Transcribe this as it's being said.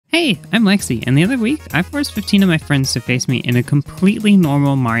Hey, I'm Lexi, and the other week, I forced 15 of my friends to face me in a completely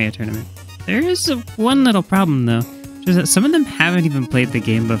normal Mario tournament. There is one little problem, though, which is that some of them haven't even played the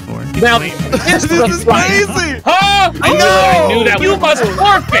game before. Now, this is crazy! Huh? I knew that. You must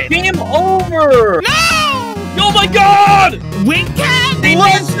forfeit! Game over! No! Oh my god! Wait, Cat!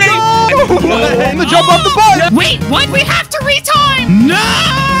 Let's go! I'm gonna jump off the bus! Wait, what? We have to retime! No!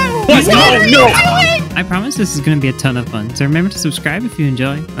 What? What are you No! doing? I promise this is going to be a ton of fun, so remember to subscribe if you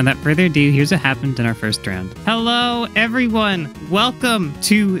enjoy. Without further ado, here's what happened in our first round. Hello, everyone. Welcome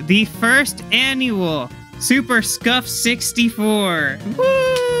to the first annual Super Scuff 64.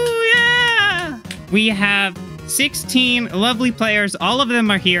 Woo, yeah! We have 16 lovely players. All of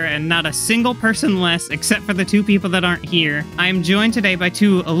them are here, and not a single person less, except for the two people that aren't here. I am joined today by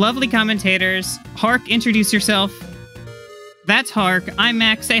two lovely commentators. Hark, introduce yourself. That's Hark.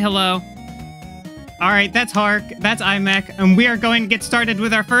 iMaCH, say hello. All right, that's Hark. That's iMaCH, and we are going to get started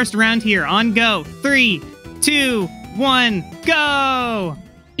with our first round here. On go. 3, 2, 1, go!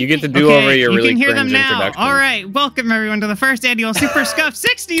 You get to do over your really you can hear them cringe now. introduction. All right, welcome everyone to the first annual Super Scuff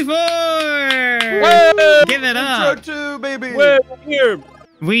 64. Whoa! Give it up. Intro 2, baby. Whoa, here.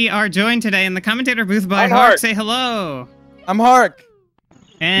 We are joined today in the commentator booth by I'm Hark. Hark. Say hello. I'm Hark.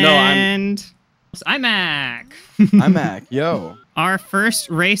 And iMaCH. iMaCH, yo. Our first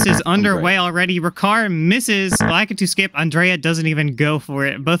race is underway already. Ricar misses Lakitu skip. Andrea doesn't even go for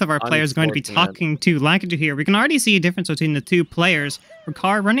it. Both of our players are going to be talking to Lakitu here. We can already see a difference between the two players.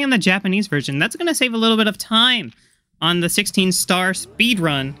 Ricar running on the Japanese version. That's going to save a little bit of time on the 16-star speed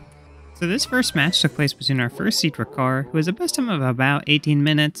run. So this first match took place between our first seed Ricar, who has a best time of about 18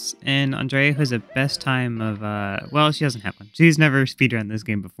 minutes, and Andrea, who has a best time of, well, she doesn't have one. She's never speedrun this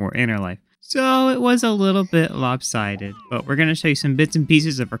game before in her life. So it was a little bit lopsided, but we're going to show you some bits and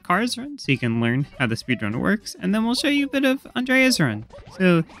pieces of Ricar's run so you can learn how the speedrun works, and then we'll show you a bit of Andrea's run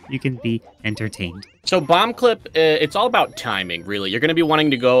so you can be entertained. So bomb clip, it's all about timing, really. You're going to be wanting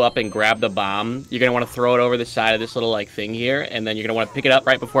to go up and grab the bomb. You're going to want to throw it over the side of this little thing here, and then you're going to want to pick it up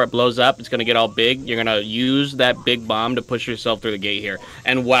right before it blows up. It's going to get all big. You're going to use that big bomb to push yourself through the gate here.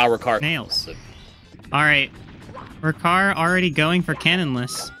 And wow, Ricar. Nails. All right. Ricar already going for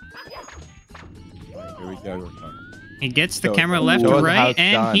cannonless. Here we go. He gets the camera left to right,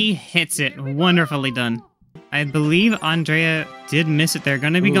 and he hits it. Wonderfully done. I believe Andrea did miss it there.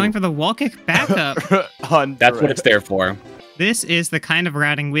 Going to be going for the wall kick backup. That's what it's there for. This is the kind of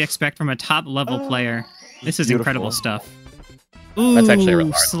routing we expect from a top-level player. This is incredible stuff. Ooh, That's actually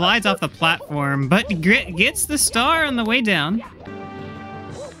really hard. Slides off the platform, but gets the star on the way down.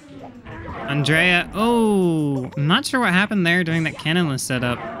 Andrea, I'm not sure what happened there during that cannonless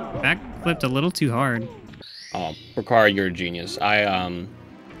setup. Backflipped a little too hard. Oh, Ricar, you're a genius. I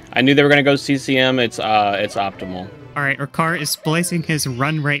knew they were gonna go CCM. It's optimal. All right, Ricar is splicing his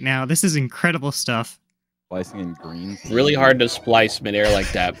run right now. This is incredible stuff. Splicing in green. Really hard to splice midair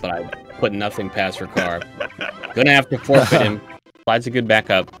like that, but I put nothing past Ricar. Gonna have to forfeit him. Slide's a good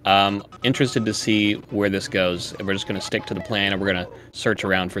backup. Interested to see where this goes. We're just gonna stick to the plan, and we're gonna search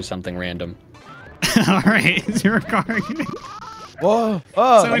around for something random. All right, is Ricar getting Whoa!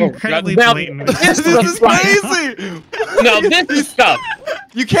 so incredibly blatant? This is crazy! No, this is stuff.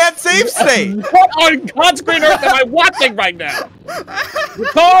 You can't save state! What on God's green earth am I watching right now?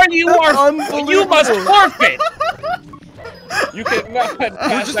 Ricar, you must forfeit. You cannot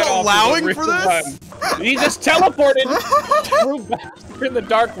pass that off allowing as a for real this? time. He just teleported through in the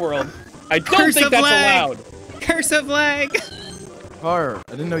dark world. I don't Curse think of that's lag. allowed. Curse of lag. I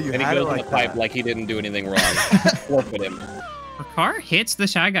didn't know you And he had it goes in like the pipe that. like he didn't do anything wrong. Forfeit him. Ricar hits the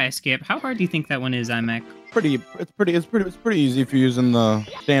Shy Guy skip. How hard do you think that one is, iMaCH? It's pretty easy if you're using the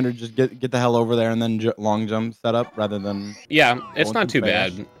standard. Just get the hell over there and then long jump setup rather than. Yeah, it's going not too too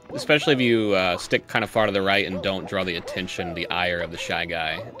fast. bad. Especially if you stick kind of far to the right and don't draw the attention, the ire of the Shy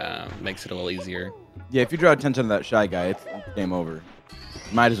Guy. Makes it a little easier. Yeah, if you draw attention to that Shy Guy, it's game over.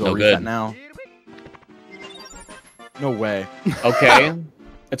 Might as well No reset good. now. No way. Okay.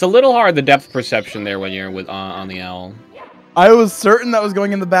 It's a little hard, the depth perception there when you're on the L. I was certain that was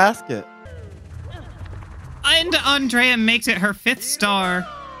going in the basket. And Andrea makes it her 5th star.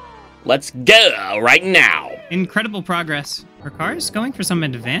 Let's go right now. Incredible progress. Ricar is going for some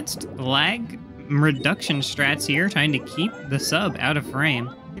advanced lag reduction strats here, trying to keep the sub out of frame.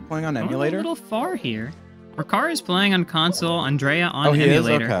 You playing on Going emulator? a little far here. Ricar is playing on console, Andrea on Oh, he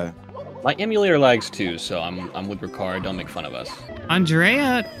emulator. is? Okay. My emulator lags too, so I'm with Ricar. Don't make fun of us.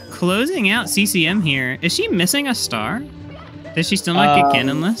 Andrea closing out CCM here. Is she missing a star? Does she still not get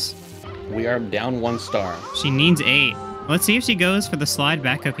cannonless? We are down 1 star. She needs 8. Let's see if she goes for the slide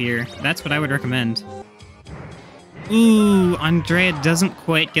backup here. That's what I would recommend. Ooh, Andrea doesn't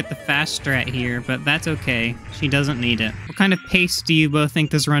quite get the fast strat here, but that's okay. She doesn't need it. What kind of pace do you both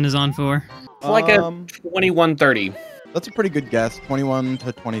think this run is on for? It's like a 21:30. That's a pretty good guess. 21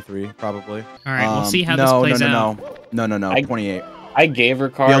 to 23, probably. All right, we'll see how this plays out. No, 28. I gave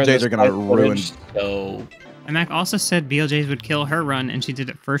Ricar BLJs are gonna ruin. So iMaCH also said BLJs would kill her run, and she did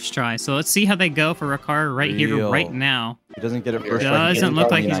it first try. So let's see how they go for Ricar right here, right now. He doesn't get it first try. Doesn't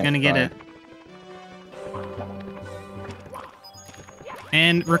look like he's gonna get it.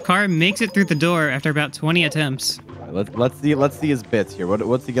 And Ricar makes it through the door after about 20 attempts. Right, let's see his bits here.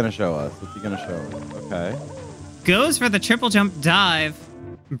 What's he gonna show us? What's he gonna show us? Okay. Goes for the triple jump dive.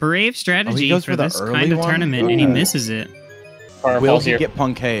 Brave strategy for this kind of tournament, and he misses it. Will he get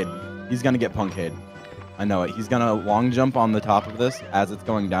punkade? He's gonna get punkade. I know it. He's gonna long jump on the top of this as it's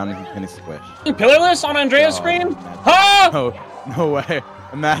going down, and he's gonna squish. Pillarless on Andrea's screen? Huh? No way.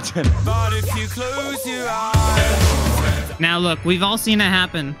 Imagine. But if you close your eyes. Now look, we've all seen it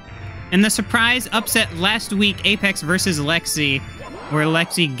happen. In the surprise upset last week, Apex versus Lexi, where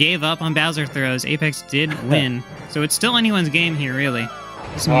Lexi gave up on Bowser throws, Apex did win. So it's still anyone's game here, really.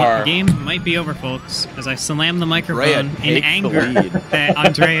 This game might be over, folks, as I slam the microphone in anger that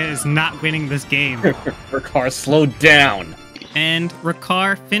Andrea is not winning this game. Ricar, slow down. And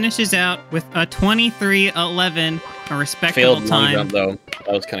Ricar finishes out with a 23-11, a respectable Failed time. Long jump, though.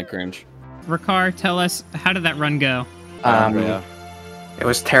 That was kind of cringe. Ricar, tell us, how did that run go? It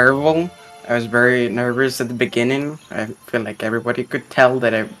was terrible. I was very nervous at the beginning. I feel like everybody could tell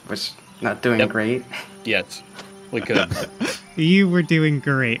that I was not doing great. Yes, we could. You were doing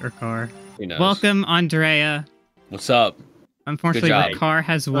great, Ricar. Welcome, Andrea. What's up? Unfortunately, Ricar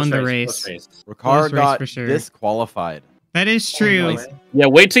has won the race. Ricar got disqualified. That is true. Yeah,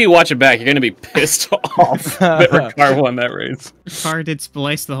 wait till you watch it back. You're going to be pissed off that Ricar won that race. Ricar did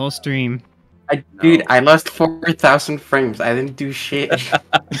splice the whole stream. Dude, I lost 4,000 frames. I didn't do shit.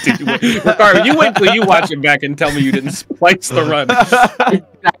 Ricar, you wait till you watch it back and tell me you didn't splice the run. I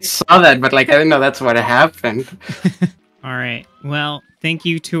saw that, but like I didn't know that's what happened. All right. Well, thank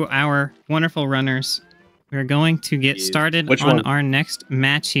you to our wonderful runners. We're going to get started on our next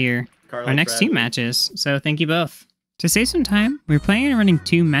match here. Our next team matches. So thank you both. To save some time, we're planning on running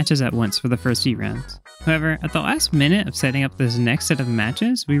 2 matches at once for the first few rounds. However, at the last minute of setting up this next set of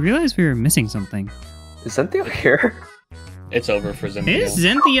matches, we realized we were missing something. Is Xenthio here? It's over for Xenthio. Is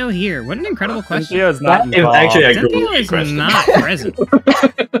Xenthio here? What an incredible question. Xenthio is not involved. Actually a Xenthio is question. not present.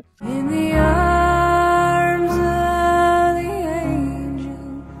 In the arms of the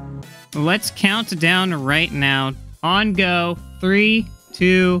angel. Let's count down right now. On go. 3,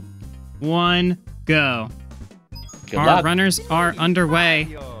 2, 1, go. Our runners are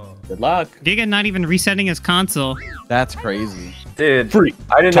underway. Good luck. Giga not even resetting his console. That's crazy. Dude,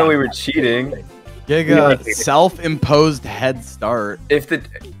 I didn't know we were cheating. Giga self-imposed head start. If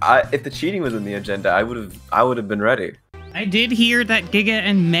the cheating was in the agenda, I would have been ready. I did hear that Giga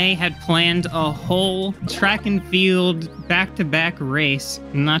and May had planned a whole track and field back-to-back race.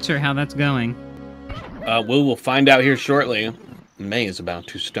 I'm not sure how that's going. We will find out here shortly. May is about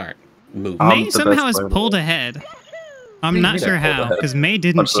to start. Move. May somehow has pulled ahead. I'm not sure how, because May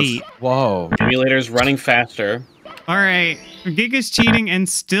didn't cheat. Whoa. Simulator's running faster. All right, Giga's cheating and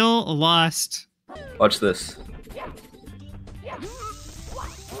still lost. Watch this.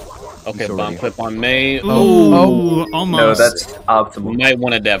 Okay, bomb clip on May. Ooh, almost. No, that's optimal. You might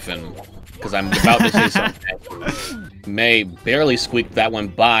want to deafen, because I'm about to say something. May barely squeaked that one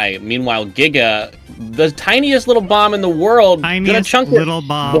by. Meanwhile, Giga, the tiniest little bomb in the world, gonna chunk little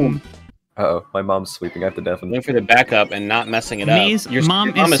bomb. Boom. Uh-oh, my mom's sweeping. I have to deafen. Going for the backup and not messing it May's up. Your mom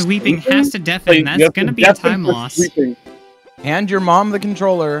is sweeping, has to deafen. That's going to be a time loss. Hand your mom the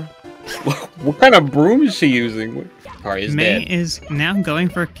controller. What kind of broom is she using? Sorry, is May dead. is now going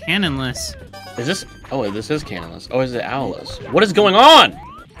for cannonless. Is this? Oh, this is cannonless. Oh, is it owlless? What is going on?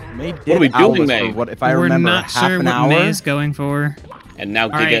 May What are we doing, May? What if I remember? We're not half sure an what hour. May is going for. And now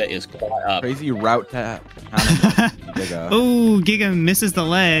Giga is caught up. Crazy route to Giga. Oh, Giga misses the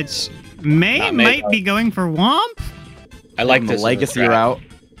ledge. May might be going for Womp. I like the this legacy route.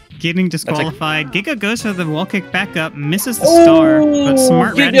 Getting disqualified. Giga goes for the wall kick back up, misses the star, but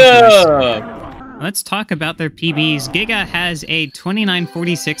smart red choice. Let's talk about their PBs. Giga has a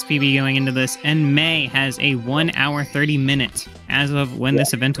 29:46 PB going into this, and May has a 1 hour 30 minute as of when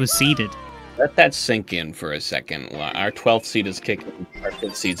this event was seeded. Let that sink in for a second. Our 12th seed is kicking our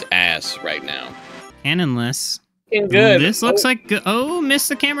 5th seed's ass right now. Cannonless. Good. This looks like... Oh, missed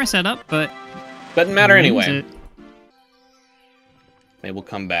the camera setup, but... Doesn't matter anyway. May will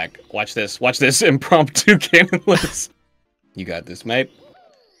come back. Watch this. Watch this impromptu cannonless. You got this, mate.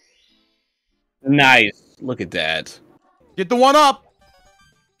 Nice. Look at that. Get the one up.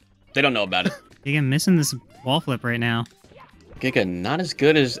 They don't know about it. Giga missing this wall flip right now. Giga not as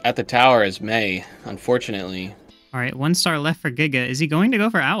good as at the tower as May, unfortunately. All right, 1 star left for Giga. Is he going to go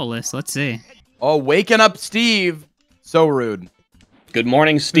for Owlist? Let's see. Oh, waking up Steve. So rude. Good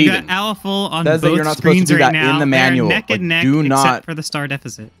morning, We Steven. got Owlful on Says that both you're not supposed to screens do right that now. in the manual. They're neck and neck, do except not. for the star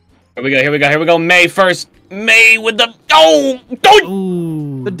deficit. Here we go, here we go, here we go. May first. May with the... Oh! Don't!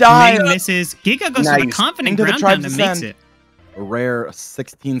 Ooh. The dive. May misses. Giga goes for the Nice. confident Into the ground tribe pound and makes descend. it. A rare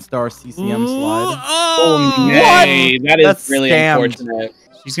 16-star CCM Ooh, slide. Oh, May. That is That's really scammed. unfortunate.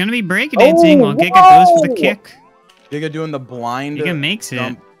 She's going to be breakdancing while Giga goes for the kick. Giga doing the blind Giga makes it.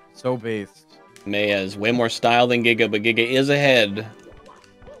 jump. So based. May has way more style than Giga, but Giga is ahead.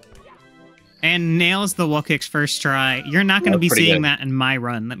 And nails the wall kicks first try. You're not going to That's be pretty seeing good. that in my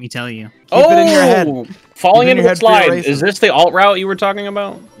run, let me tell you. Keep it in your head. Falling Keep it in into your the head for your slide. races. Is this the alt route you were talking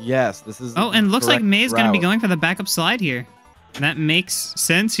about? Yes, this is. Oh, and looks like correct May's going to be route. going for the backup slide here. That makes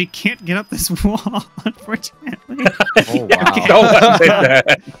sense. She can't get up this wall, unfortunately. Oh wow. Okay. Don't say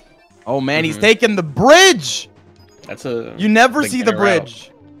that. Oh man, he's taking the bridge. That's a... You never big see the better route.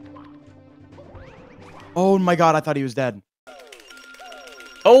 bridge. Oh my god, I thought he was dead.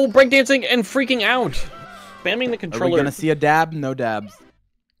 Oh, breakdancing and freaking out. Spamming the Are we controller. gonna see a dab? No dabs.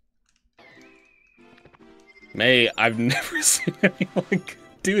 May, I've never seen anyone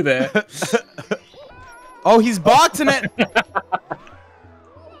do that. Oh, he's boxing it.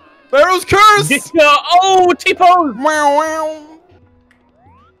 Pharaoh's curse. Oh, T-pose. Wow, wow.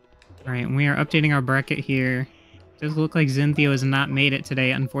 All right, we are updating our bracket here. Does look like Xenthio has not made it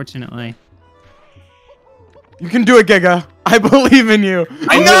today, unfortunately. You can do it, Giga. I believe in you.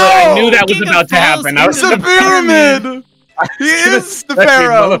 I knew that was Giga about to falls happen. I was It's a pyramid. He is the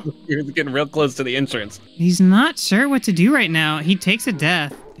pharaoh. He was getting real close to the entrance. He's not sure what to do right now. He takes a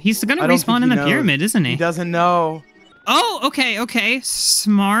death. He's going to I don't respawn think in he the knows. pyramid, isn't he? He doesn't know. Oh, okay, okay.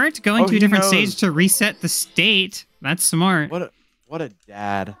 Smart. Going Oh, to a he different knows. stage to reset the state. That's smart. What a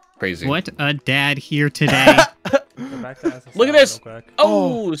dad. Crazy. What a dad here today. Look at this.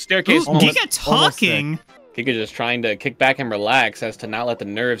 Oh, staircase. Ooh, Almost- Giga talking. Giga just trying to kick back and relax as to not let the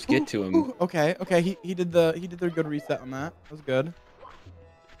nerves get to him. Ooh, okay, okay. He did the good reset on that. That was good.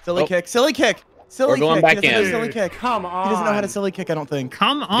 Silly Oh. kick. Silly kick. Silly We're going kick. back He doesn't know in. silly kick. Come on. He doesn't know how to silly kick, I don't think.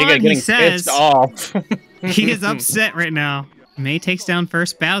 Come Giga on, he getting says. pissed off. He is upset right now. May takes down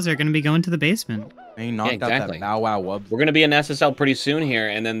first Bowser, going to be going to the basement. He knocked out exactly. that bow wow wubs. We're going to be in SSL pretty soon here,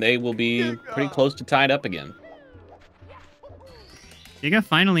 and then they will be pretty close to tied up again. Giga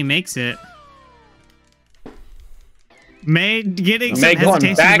finally makes it. May getting May some going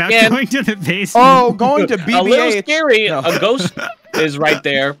hesitation back about in. going to the basement. Oh, going to BBH. A little scary. No. A ghost is right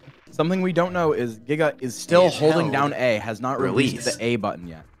there. Something we don't know is Giga is still Is holding held. down A, has not released Release. the A button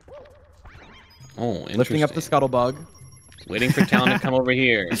yet. Oh, interesting. Lifting up the scuttlebug. Waiting for talent to come over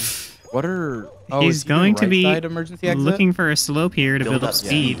here. What are... Oh, He's is he the going to right be side emergency exit? looking for a slope here to build up up, yeah.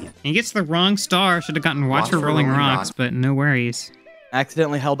 speed. He gets the wrong star. Should have gotten watch for rolling rocks, but no worries.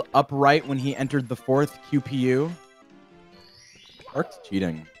 Accidentally held upright when he entered the 4th QPU. Shark's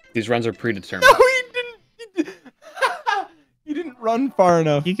cheating. These runs are predetermined. No, he didn't. He didn't run far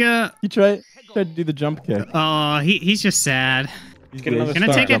enough. Giga, He tried to do the jump kick. oh, he's just sad. Get another Gonna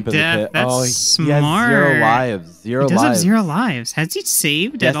star. take a Jump in the death. pit. That's Oh, smart. He has 0 lives. 0 He does lives. have 0 lives. Has he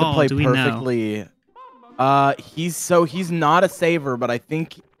saved He has at to all? play Do we know? perfectly. He's not a saver, but I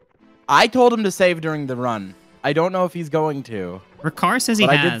think I told him to save during the run. I don't know if he's going to, Ricar says he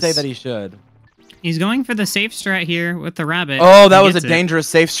but has. I did say that he should. He's going for the safe strat here with the rabbit. Oh, that He was a gets it. dangerous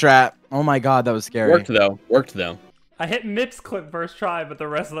safe strat. Oh my god, that was scary. Worked though. Worked though. I hit Mip's clip first try, but the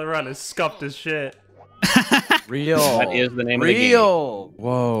rest of the run is scuffed as shit. Real. That is the name of the game. Real.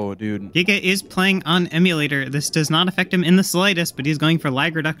 Whoa, dude. Giga is playing on emulator. This does not affect him in the slightest, but he's going for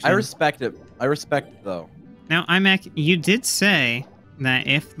lag reduction. I respect it. I respect it though. Now, iMaCH, you did say that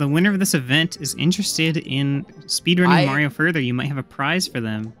if the winner of this event is interested in speedrunning Mario further, you might have a prize for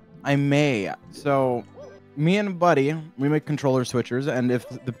them. I may. So, me and a buddy, we make controller switchers, and if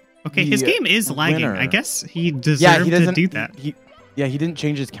the Okay, his game is lagging. winner- I guess he deserved yeah, he to doesn't do that. He didn't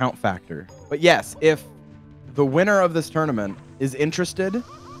change his count factor. But yes, if the winner of this tournament is interested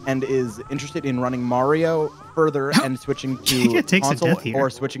and is interested in running Mario further and switching to Giga takes a console death here. or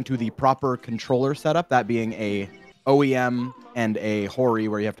switching to the proper controller setup, that being a OEM and a Hori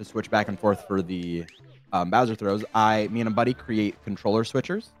where you have to switch back and forth for the Bowser throws, me and a buddy create controller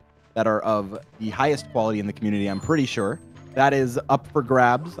switchers that are of the highest quality in the community, I'm pretty sure. That is up for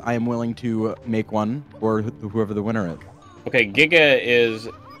grabs. I am willing to make one for whoever the winner is. Okay, Giga is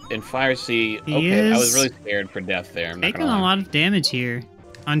in Fire Sea. He Okay, I was is really scared for death there. I'm not Taking gonna a lie. lot of damage here.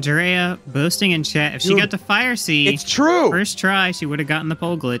 Andrea boasting in chat. If she got to Fire C, It's true. first try, she would have gotten the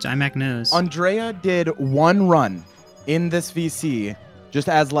pole glitch. iMac knows. Andrea did one run in this VC just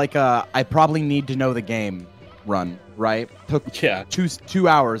as like a I probably need to know the game run, right? Took 2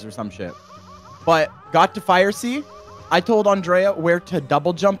 hours or some shit. But got to Fire C. I told Andrea where to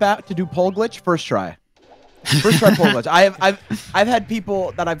double jump at to do pole glitch first try. First try pole glitch. I've had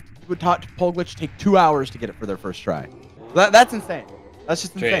people that I've taught pole glitch take 2 hours to get it for their first try. That's insane. That's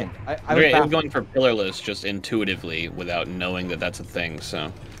just insane. I'm going for pillarless just intuitively without knowing that that's a thing.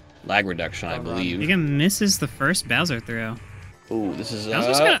 So lag reduction, I believe. Giga misses the first Bowser throw. Ooh, this is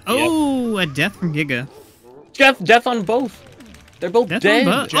Bowser's gonna, a death from Giga. Death on both. They're both dead. Game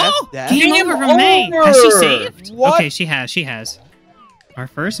over from May. Has she saved? What? Okay, she has. Our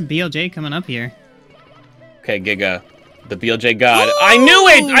first BLJ coming up here. Okay, Giga, the BLJ god. Ooh, I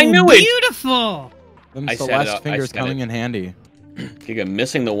knew it. Beautiful. Them Celeste fingers coming in handy. Giga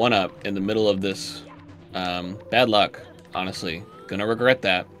missing the 1-up in the middle of this. Bad luck, honestly. Gonna regret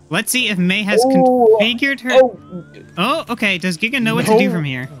that. Let's see if May has configured her. Oh, okay. Does Giga know what to do from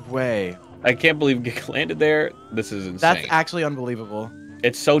here? Way. I can't believe Giga landed there. This is insane. That's actually unbelievable.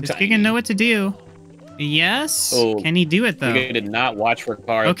 It's so Does tiny. Giga know what to do? Yes. Oh, can he do it though? Giga did not watch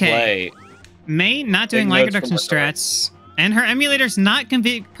Ricar play. May not doing lag reduction strats, and her emulator's not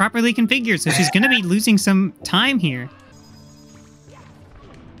properly configured, so she's gonna be losing some time here.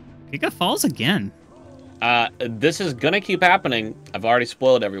 Giga falls again. This is gonna keep happening. I've already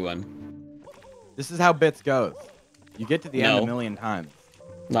spoiled everyone. This is how bits goes. You get to the end a million times.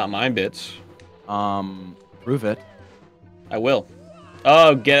 Not mine bits. Prove it. I will.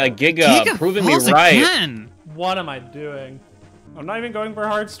 Oh, get a Giga proving me right. Again. What am I doing? I'm not even going for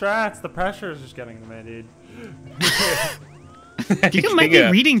hard strats. The pressure is just getting to me, dude. Giga might be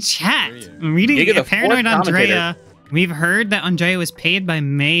reading chat. I'm reading Giga, Paranoid Andrea. We've heard that Andrea was paid by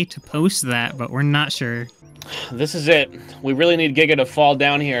May to post that, but we're not sure. This is it. We really need Giga to fall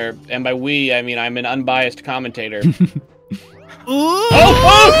down here. And by we, I mean I'm an unbiased commentator.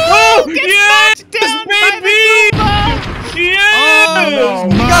 Oh, yes, baby! Yes! Oh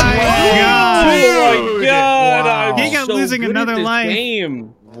my god! Oh my god! Giga losing another life.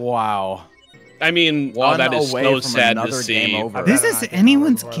 Game. Wow. I mean, that is so sad to see. This is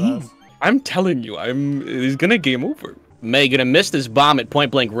anyone's game. I'm telling you, he's gonna game over. May gonna miss this bomb at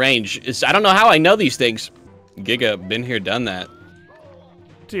point blank range. I don't know how I know these things. Giga, been here, done that.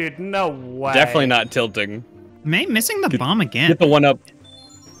 Dude, no way. Definitely not tilting. May missing the bomb again. Get the 1-up.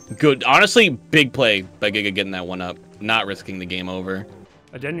 Good. Honestly, big play by Giga getting that 1-up. Not risking the game over.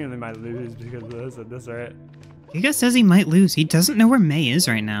 I genuinely might lose because of this, right? Giga says he might lose. He doesn't know where May is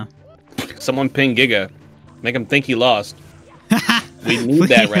right now. Someone ping Giga. Make him think he lost. We need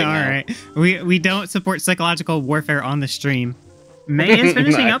that right now. All right. We don't support psychological warfare on the stream. May is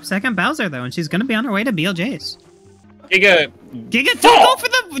finishing up second Bowser though, and she's gonna be on her way to BLJ's. Giga,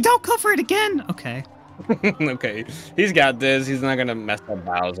 don't go for it again. Okay. Okay, he's got this. He's not gonna mess up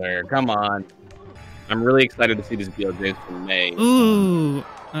Bowser. Come on. I'm really excited to see these BLJs from May. Ooh,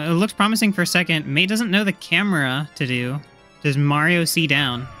 it looks promising for a second. May doesn't know the camera to do. Does Mario see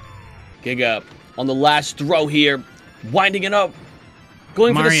down? Giga on the last throw here, winding it up,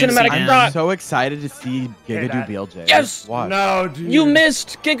 going Mario for the cinematic shot. I'm so excited to see Giga do BLJ. Yes. Watch. No, dude. You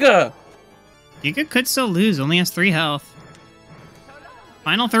missed, Giga. Giga could still lose. Only has 3 health.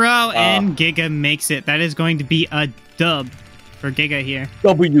 Final throw, and Giga makes it. That is going to be a dub for Giga here.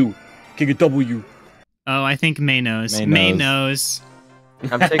 W. Giga W. Oh, I think May knows. May knows.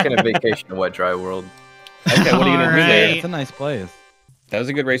 I'm taking a vacation to Wet Dry World. Okay, what are you going to do there? That's a nice place. That was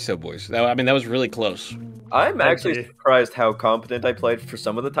a good race, though, boys. I mean, that was really close. I'm actually surprised how competent I played for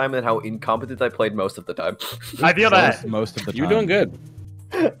some of the time and how incompetent I played most of the time. I feel that. Most of the time. You're doing good.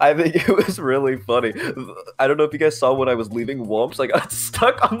 I think it was really funny. I don't know if you guys saw when I was leaving Womps, I got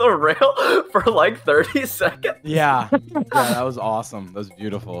stuck on the rail for like 30 seconds. Yeah. That was awesome. That was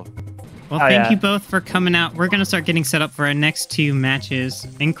beautiful. Well, thank you both for coming out. We're going to start getting set up for our next 2 matches.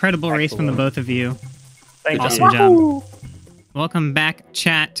 Incredible race from the both of you. Awesome job. Welcome back,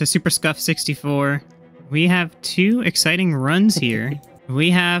 chat, to Super Scuff 64. We have 2 exciting runs here. We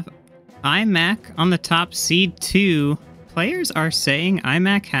have iMac on the top, seed 2. Players are saying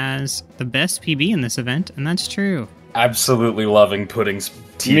iMac has the best PB in this event, and that's true. Absolutely loving Pudding's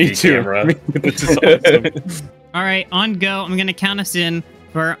TV camera. This is awesome. All right, on go. I'm going to count us in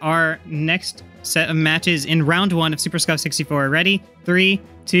for our next set of matches in round 1 of Super Scuff 64. Ready? 3,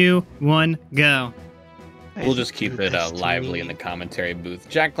 2, 1, go. We'll just keep it lively in the commentary booth.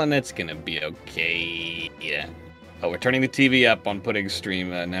 Jacklyn, it's gonna be okay. Yeah. Oh, we're turning the TV up on Pudding's stream.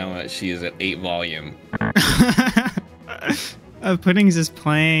 Now she is at 8 volume. Puddings is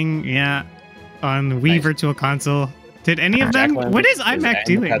playing, yeah, on the Wii Virtual Console. Did any of them? Jacklyn What is iMac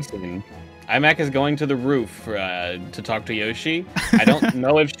doing? iMac is going to the roof to talk to Yoshi. I don't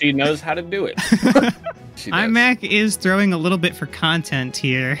know if she knows how to do it. iMac is throwing a little bit for content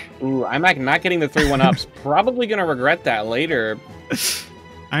here. Ooh, iMac not getting the 3-1-ups. Probably gonna regret that later.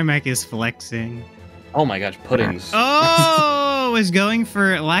 iMac is flexing. Oh my gosh, Puddings. Oh, is going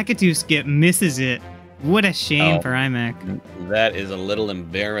for Lakitu skip, misses it. What a shame for iMac. That is a little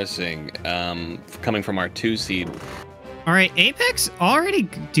embarrassing, coming from our 2 seed. All right, Apex already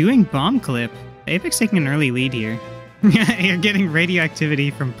doing bomb clip. Apex taking an early lead here. You're getting radioactivity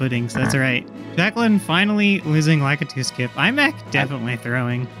from Puddings. That's right. Jacklyn finally losing Lakitu skip. iMac definitely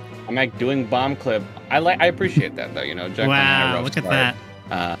throwing. iMac doing bomb clip. I appreciate that though. You know, Jacklyn had a rough look at start,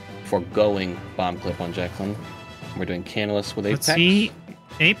 that. Foregoing bomb clip on Jacklyn. We're doing cannonless with Apex. Let's see.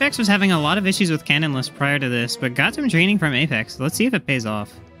 Apex was having a lot of issues with cannonless prior to this, but got some training from Apex. Let's see if it pays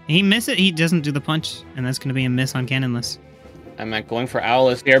off. He missed it. He doesn't do the punch, and that's going to be a miss on cannonless. iMac going for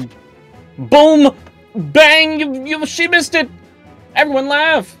Owless here. Boom! Bang! She missed it! Everyone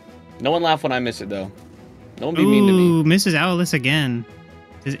laugh! No one laugh when I miss it, though. No one be mean to me. Ooh, misses Owless again.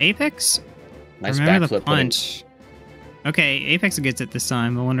 Does Apex remember the punch? Okay, Apex gets it this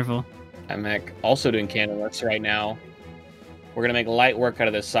time. Oh, wonderful. iMac also doing cannonless right now. We're going to make light work out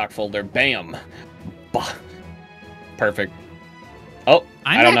of this sock folder. Bam! Bah. Perfect. Oh,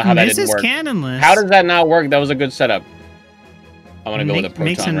 I don't know how that didn't work. Cannonless. How does that not work? That was a good setup. I want to go with a proton,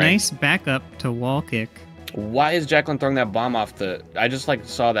 makes a nice backup to wall kick. Why is Jacklyn throwing that bomb off the... I just like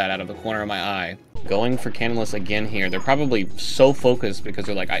saw that out of the corner of my eye. Going for cannonless again here. They're probably so focused because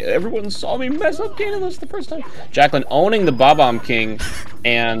they're like, everyone saw me mess up cannonless the first time. Jacklyn owning the Bob-omb King,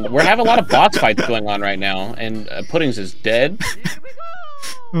 and we're having a lot of boss fights going on right now, and Puddings is dead.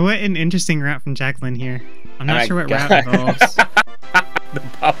 What an interesting route from Jacklyn here. I'm not sure what route involves. The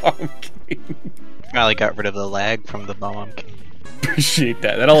Bob-omb King. Finally got rid of the lag from the Bob-omb King. Appreciate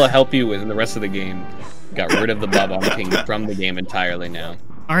that. That'll help you in the rest of the game. Got rid of the Bob-omb King from the game entirely now.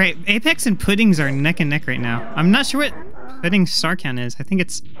 All right, Apex and Puddings are neck and neck right now. I'm not sure what Puddings' star count is. I think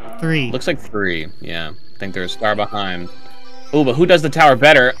it's 3. Looks like 3. Yeah, I think they're a star behind. Oh, but who does the tower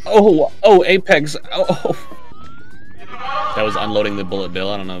better? Oh, Apex. Oh. That was unloading the bullet bill.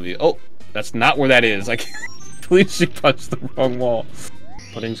 I don't know if you... Oh, that's not where that is. I can't believe she punched the wrong wall.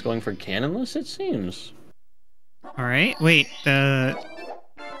 Puddings going for cannonless, it seems. All right, wait.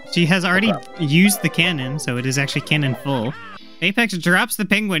 She has already used the cannon, so it is actually cannon full. Apex drops the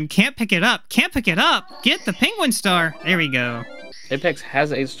penguin. Can't pick it up. Can't pick it up. Get the penguin star. There we go. Apex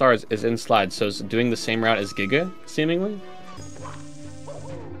has 8 stars, is in slide, so it's doing the same route as Giga, seemingly.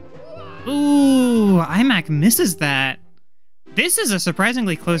 Ooh, iMac misses that. This is a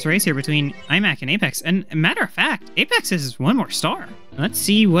surprisingly close race here between iMac and Apex. And matter of fact, Apex is 1 more star. Let's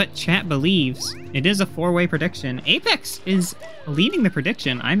see what chat believes. It is a 4-way prediction. Apex is leading the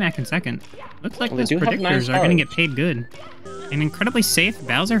prediction. iMac in second. Looks like those predictors are going to get paid good. An incredibly safe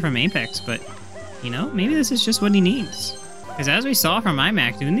Bowser from Apex, but, you know, maybe this is just what he needs. Because as we saw from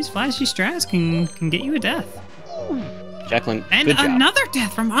iMac, doing these flashy strats can get you a death. Jacklyn, and good job. Another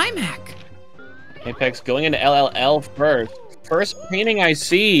death from iMac. Apex going into LLL first. First painting I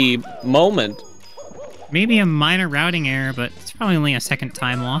see moment. Maybe a minor routing error, but it's probably only a second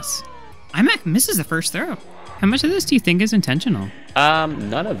time loss. iMac misses the first throw. How much of this do you think is intentional?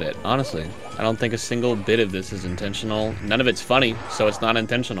 None of it, honestly. I don't think a single bit of this is intentional. None of it's funny, so it's not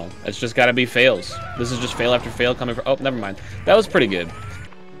intentional. It's just gotta be fails. This is just fail after fail coming from... Oh, never mind. That was pretty good.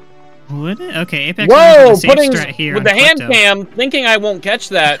 Would it? Okay, Apex Whoa! Puddings with the hand cam, thinking I won't catch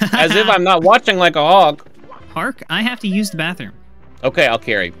that, as if I'm not watching like a hawk. Hark, I have to use the bathroom. Okay, I'll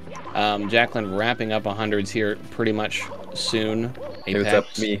carry. Jacklyn wrapping up 100s here pretty much soon. Apex. Hey, what's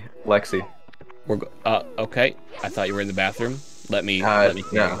up, me, Lexi? Okay. I thought you were in the bathroom. Let me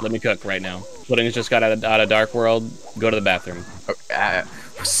cook right now. Puddings just got out of Dark World. Go to the bathroom.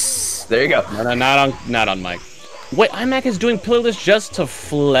 There you go. No, not on mic. Wait, iMac is doing pillarless just to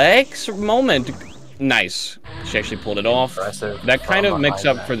flex? Moment. Nice. She actually pulled it off. That kind of makes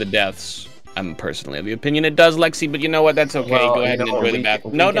up for the deaths. I'm personally of the opinion it does, Lexi, but you know what? That's okay. Go ahead and enjoy the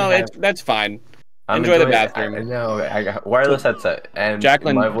bathroom. No, that's fine. Enjoy the bathroom. No, I got wireless headset. And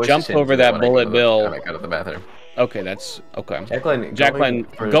Jacklyn, jump over that bullet bill. I got to the bathroom. Okay, that's okay. Jacklyn,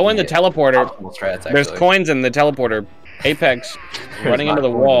 go in the teleporter. There's coins in the teleporter. Apex running into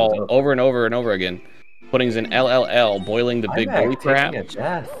the wall over and over and over again. Puddings in LLL, boiling the big bully crap.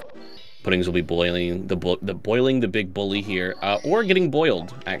 Puddings will be boiling the big bully here, or getting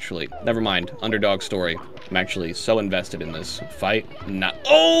boiled. Actually, never mind. Underdog story. I'm actually so invested in this fight. Not.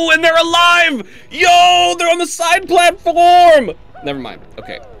 Oh, and they're alive! Yo, they're on the side platform. Never mind.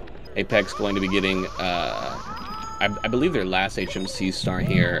 Okay, Apex going to be getting. I believe their last HMC star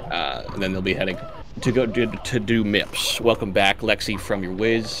here, and then they'll be heading to go to do MIPS. Welcome back, Lexi from your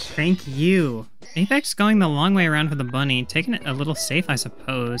Wiz. Thank you. Apex going the long way around for the bunny, taking it a little safe, I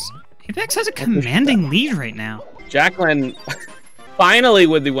suppose. Apex has a commanding lead right now. Jacklyn, finally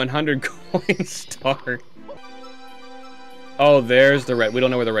with the 100 coin star. Oh, there's the red. We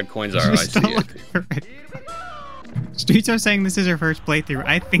don't know where the red coins are. I see it. Streets are saying this is her first playthrough.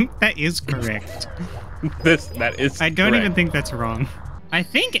 I think that is correct. That is. I don't correct. even think that's wrong. I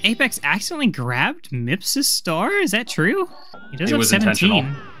think Apex accidentally grabbed Mips' star. Is that true? He does have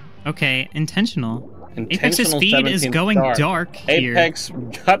 17. Okay, intentional. Apex's feed is going dark here. Apex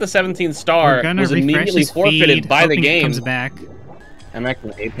got the 17th star. Was immediately forfeited by the game. Comes back. iMaCH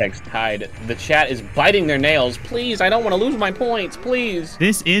and Apex tied. The chat is biting their nails. Please, I don't want to lose my points. Please.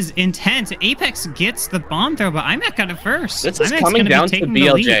 This is intense. Apex gets the bomb throw, but iMaCH got it first. This is coming down to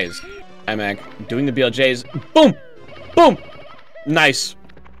BLJs. iMaCH doing the BLJs. Boom, boom. Nice.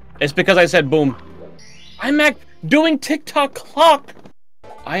 It's because I said boom. iMaCH doing TikTok clock.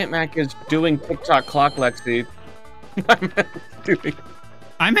 iMaCH is doing TikTok clock, Lexi.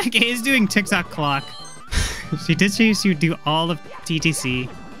 iMaCH is doing TikTok clock. She did choose to do all of TTC.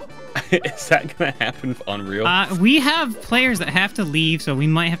 Is that gonna happen on Real? We have players that have to leave, so we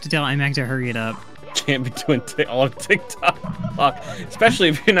might have to tell iMaCH to hurry it up. Can't be doing all of TikTok clock, especially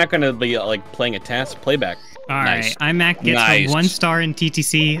if you're not gonna be like playing a task playback. All right, iMaCH gets the 1 star in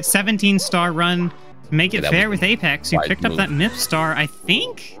TTC, 17-star run. Make it fair with Apex, who picked up that MIP star, I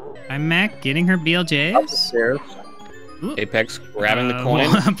think. iMaCH getting her BLJs. Apex grabbing the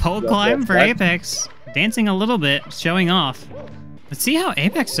coin. Pole climb for Apex. Dancing a little bit, showing off. Let's see how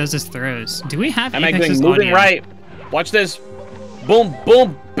Apex does his throws. Do we have Apex's moving audio? right. Watch this. Boom,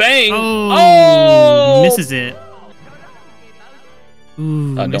 boom, bang. Oh! Misses it.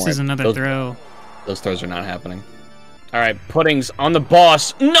 Ooh, misses another throw. Those throws are not happening. All right, Puddings on the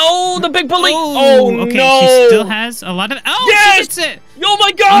boss. No, the big bully. Okay, no. She still has a lot of. Oh, yes! She gets it. Oh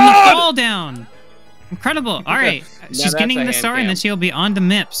my God! On the fall down. Incredible. All right, she's getting the star, and then she'll be on to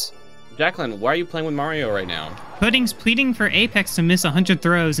MIPS. Jacklyn, why are you playing with Mario right now? Pudding's pleading for Apex to miss 100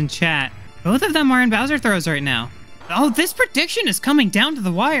 throws in chat. Both of them are in Bowser throws right now. Oh, this prediction is coming down to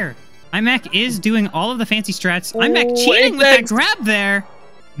the wire. iMaCH is doing all of the fancy strats. iMaCH cheating with that grab there.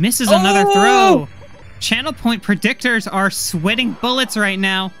 Misses another throw. Channel point predictors are sweating bullets right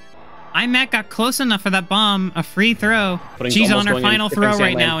now. iMaCH got close enough for that bomb, a free throw. She's on her final throw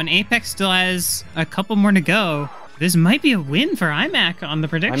right now, and Apex still has a couple more to go. This might be a win for iMaCH on the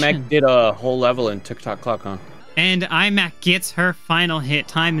prediction. iMaCH did a whole level in TikTok clock, huh? And iMaCH gets her final hit.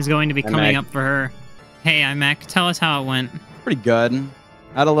 Time is going to be coming up for her. Hey, iMaCH, tell us how it went. Pretty good.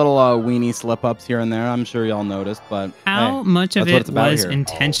 Had a little weenie slip-ups here and there. I'm sure y'all noticed, but how much of it was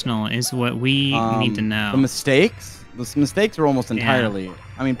intentional is what we need to know. The mistakes were almost entirely.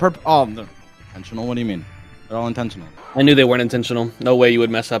 I mean, they're intentional. What do you mean? They're all intentional. I knew they weren't intentional. No way you would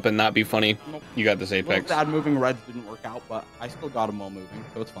mess up and not be funny. Nope. You got this, Apex. Bad moving reds didn't work out, but I still got them all moving,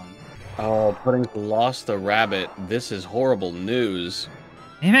 so it's fine. Oh, Puddings lost the rabbit. This is horrible news.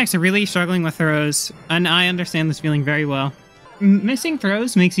 Apex are really struggling with throws, and I understand this feeling very well. Missing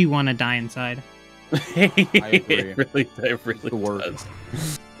throws makes you want to die inside. I agree. It really does.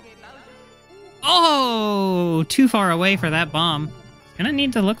 Oh, too far away for that bomb. Gonna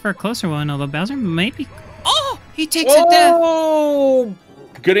need to look for a closer one, although Bowser might be... Oh, he takes it down.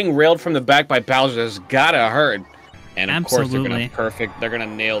 Getting railed from the back by Bowser has gotta hurt. And of course they're gonna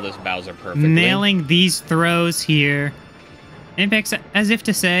nail this Bowser perfectly. Nailing these throws here. Apex, as if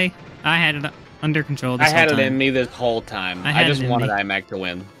to say, I had it under control this whole time. I had it in me this whole time. I just wanted iMaCH to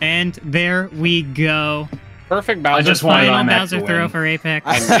win. And there we go. Perfect Bowser. I just wanted final iMaCH Bowser to throw win. for Apex.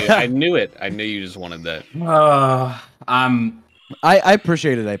 I knew it. I knew you just wanted that. I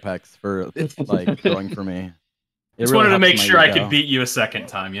appreciated Apex for like throwing for me. Just wanted to make sure I could beat you a second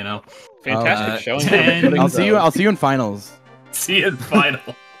time, you know. Fantastic showing. I'll see you in finals. See you in final.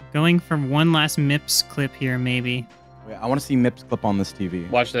 Going for one last MIPS clip here, maybe. Wait, I want to see MIPS clip on this TV.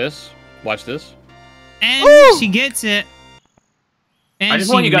 Watch this. Watch this. And she gets it. And I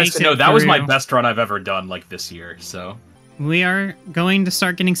just want you guys to know that was my best run I've ever done, like this year. So we are going to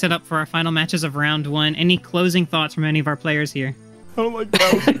start getting set up for our final matches of round 1. Any closing thoughts from any of our players here? I don't like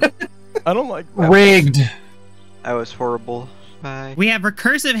Bowser. I don't like Bowser. Rigged. That was horrible. Bye. We have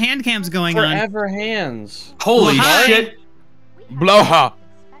recursive hand cams going on. Forever hands. Holy shit. Bloha.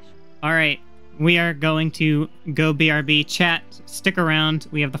 All right, we are going to go BRB. Chat, stick around.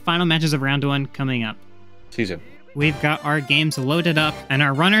 We have the final matches of round 1 coming up. Season. We've got our games loaded up, and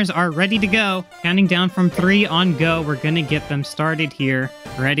our runners are ready to go. Counting down from 3 on go. We're going to get them started here.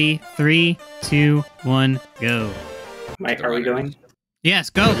 Ready? 3, 2, 1, go. Mike, are we going? Yes,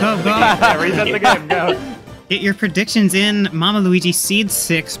 go, go, go. Yeah, reset the game, go. Get your predictions in. Mama Luigi, seed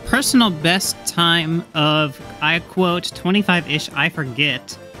 6. Personal best time of, I quote, 25-ish, I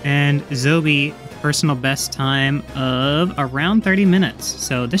forget. And Zobee, personal best time of around 30 minutes.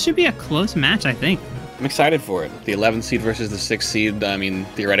 So this should be a close match, I think. I'm excited for it. The 11th seed versus the 6th seed. I mean,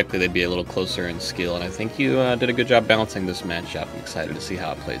 theoretically, they'd be a little closer in skill, and I think you did a good job balancing this matchup. I'm excited to see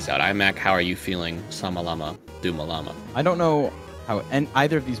how it plays out. iMaCH, how are you feeling? Samalama, Dumalama. I don't know how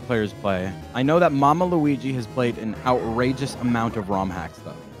either of these players play. I know that Mama Luigi has played an outrageous amount of ROM hacks,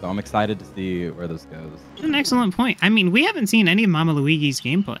 though. So I'm excited to see where this goes. An excellent point. I mean, we haven't seen any of Mama Luigi's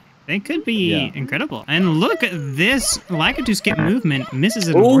gameplay. It could be incredible. And look at this. Lakitu skip movement misses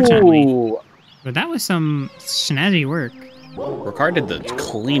it, unfortunately. Ooh. But that was some snazzy work. Ricar did the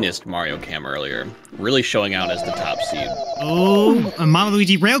cleanest Mario cam earlier, really showing out as the top seed. Oh, Mama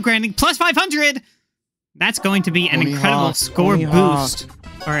Luigi rail grinding plus 500. That's going to be an incredible score boost.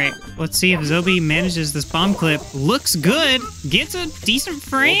 All right, let's see if Zobee manages this bomb clip. Looks good. Gets a decent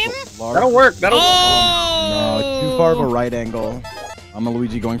frame. That'll work. That'll work. No, too far of a right angle. Mama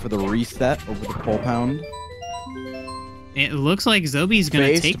Luigi going for the reset over the pole pound. It looks like Zobee's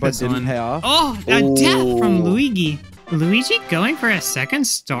going to take this one. Pay off. Oh, a death from Luigi. Luigi going for a second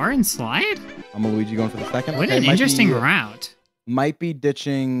star and slide? Mama Luigi going for the second. What an interesting route. Might be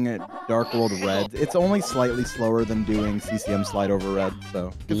ditching Dark World Red. It's only slightly slower than doing CCM slide over red,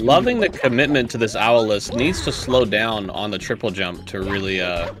 so. Loving the commitment to this Owless. Needs to slow down on the triple jump to really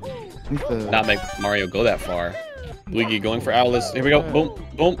not make Mario go that far. Luigi going for Owless. Here we go. Boom,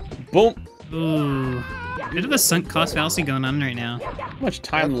 boom, boom. Ooh. Bit of a sunk cost fallacy going on right now. How much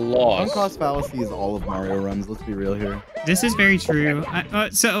time lost? Sunk cost fallacy is all of Mario runs, let's be real here. This is very true.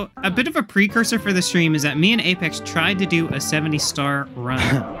 So a bit of a precursor for the stream is that me and Apex tried to do a 70-star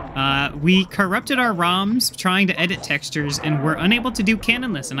run. We corrupted our ROMs trying to edit textures and were unable to do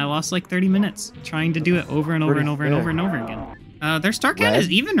canonless, and I lost like 30 minutes trying to do it over and over and over and over and over again. Their star count is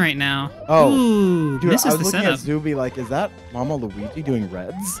even right now. Oh, ooh, dude, this I is was the looking setup. at Zobee like, is that Mama Luigi doing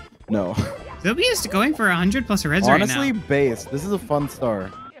reds? No. Zobee is going for 100 plus reds Honestly, right now. base. This is a fun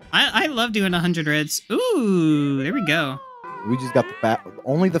star. I love doing 100 reds. Ooh, there we go. We just got the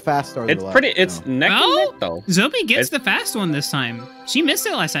only the fast stars. It's pretty. It's neck and neck though. Zobee gets the fast one this time. She missed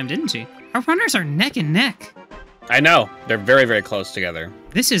it last time, didn't she? Our runners are neck and neck. I know. They're very, very close together.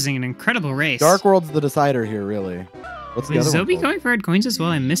 This is an incredible race. Dark World's the decider here, really. What's the other one Zobee called? going for red coins as well?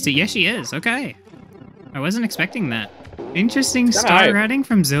 I missed it. Yes, she is. Okay. I wasn't expecting that. Interesting star routing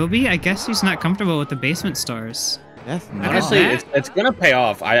from Zobee. I guess she's not comfortable with the basement stars. Yes, honestly, it's gonna pay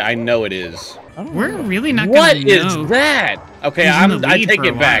off. I know it is. We're really not What gonna know. is that? Okay, I take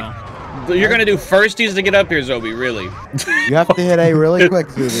it back. You're gonna do firsties to get up here, Zobee. Really? You have to hit A really quick,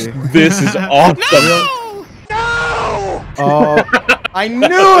 Zobee. This is awesome. No! Oh, I knew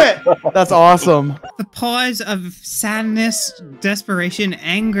it! That's awesome. The pause of sadness, desperation,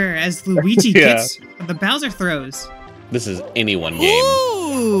 anger as Luigi gets the Bowser throws. This is anyone game.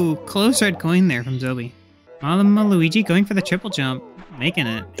 Ooh, close red coin there from Zobee. Mama Luigi going for the triple jump, making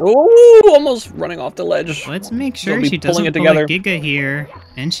it. Ooh, almost running off the ledge. Let's make sure Zobee she doesn't pulling it pull together. a Giga here,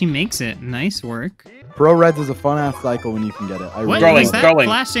 and she makes it. Nice work. Pro Reds is a fun ass cycle when you can get it. What really was that throwing,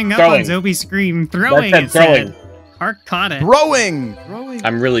 flashing up throwing. on Zobee's screen? Throwing, That's it said. throwing. Hark caught it. Throwing!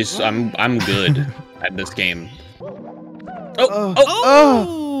 I'm good at this game.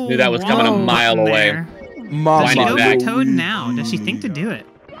 Oh! Knew that was coming a mile away. Does she Winding go back. for Toad now? Does she think to do it?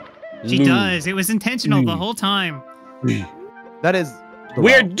 She does. It was intentional the whole time. That is.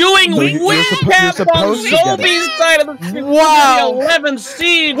 We're doing win cap on Zobee's side of the field. Wow! The 11th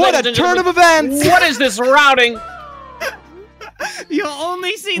seed. What a turn of events! What is this routing? You'll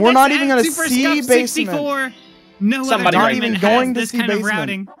only see We're this not even at gonna Super see Scuff basement. 64. No Somebody other not tournament even going has to this see kind of basement.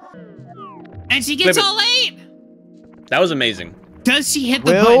 routing. And she gets Wait, all 8. That was amazing. Does she hit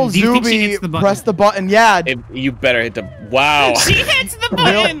the Will button? Do you think she Zobee hits the button? press the button? Yeah. You better hit the. Wow. She hits the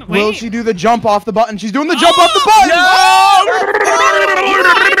button. Will Wait. she do the jump off the button? She's doing the jump off the button.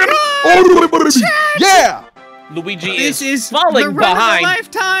 Yeah. Luigi This is falling the run behind. of a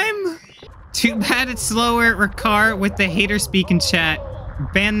lifetime. Too bad it's slower. Ricar with the hater speak in chat.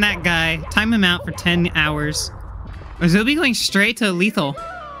 Ban that guy. Time him out for 10 hours. Zobee going straight to lethal.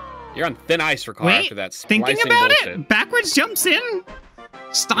 You're on thin ice, Ricar, Wait, after that thinking splicing about bullshit. it. Backwards jumps in.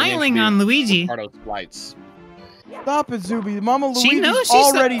 Styling on Luigi. Ricardo's flights. Stop it, Zobee. Mama She Luigi's knows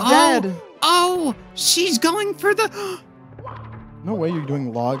she's already dead. Oh, she's going for the. No way you're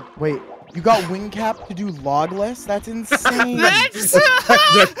doing log. Wait, you got wing cap to do logless? That's insane. That's insane.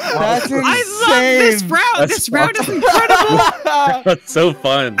 I love this route. This route is incredible. That's so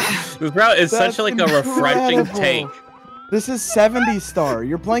fun. This route is such like a refreshing incredible. take. This is 70 star.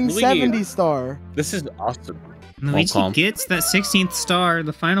 You're playing Luigi. 70 star. This is awesome. Luigi gets that 16th star.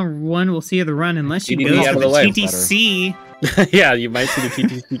 The final one we'll see of the run, unless she goes out to of the the way. TTC. Yeah, you might see the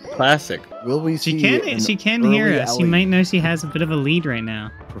TTC Classic. Will we see? She can hear us. You might know she has a bit of a lead right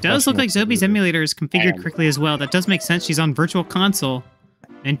now. Does look like Zobee's emulator is configured correctly as well. That does make sense. She's on Virtual Console.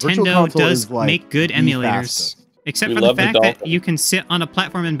 Nintendo does make good emulators. Except for the fact that you can sit on a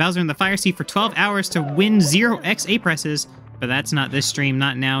platform in Bowser in the Fire Seat for 12 hours to win 0x A presses, but that's not this stream,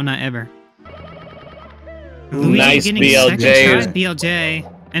 not now, not ever. Luigi Nice getting BLJ. second try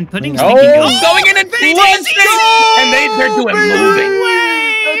BLJ and putting going in and they're doing moving.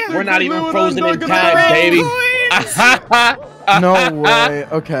 We're not even frozen in time, baby. No way.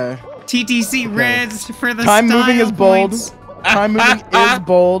 Okay. TTC Reds for the time moving is bold. points. Time moving is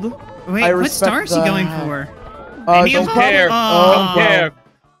bold. Wait, what star is she going for? Don't care. Don't care.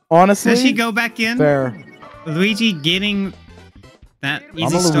 Honestly, does she go back in? Fair. Luigi getting that easy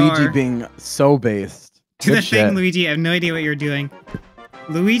Mama star. Luigi being so based. Do the thing, Luigi. I have no idea what you're doing.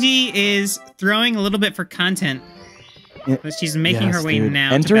 Luigi is throwing a little bit for content, but she's making her way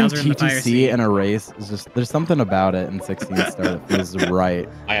now Entering to Bowser in the Fire Seat. TTC in a race is just, there's something about it in 16 star that feels right.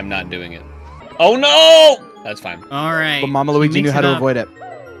 I am not doing it. Oh no! That's fine. All right. But Mama Luigi knew how to avoid it.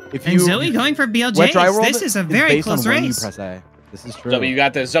 If and Zoe going for BLJs. This is a very close race. Press A. This is true. Zobee, you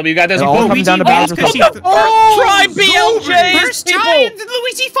got this. Zobee, you got this. It all comes down to Bowser. Try BLJ! First try, and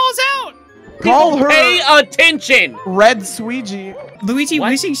Luigi falls out. Call her. Pay attention. Red Sweegie. Luigi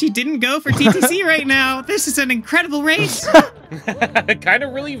wishing she didn't go for TTC right now. This is an incredible race. Kind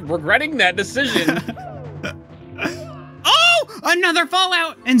of really regretting that decision. Oh, another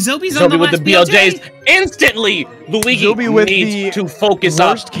fallout, and Zobee's on the with last the BLJs instantly. Luigi needs to focus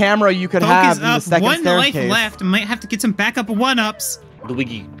up. Worst camera you could have in the second One staircase. life left. Might have to get some backup one-ups.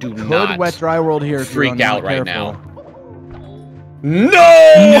 Luigi, do Could not Wet Dry World here. freak out right careful. now. No!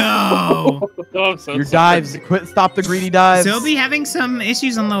 No! I'm so Your sorry. dives. Stop the greedy dives. Zobee having some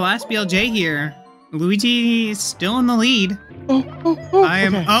issues on the last BLJ here. Luigi is still in the lead. I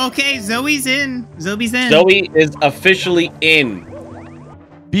am okay. Zoe's in. Zobee's in. Zoe is officially in.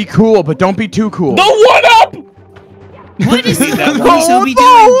 Be cool, but don't be too cool. The one-up! What is Zobe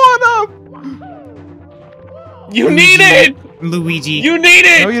doing? You need it! Luigi. You need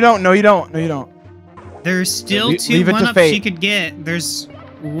it! No, you don't. No, you don't. No, you don't. There's still Leave two it to one-ups fate. she could get. There's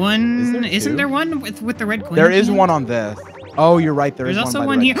one. Isn't there one with the red coin? There is one on this. Oh, you're right. There's also one.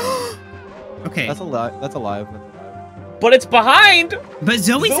 one by the here. red coin. Okay. That's alive. That's alive. But it's behind. But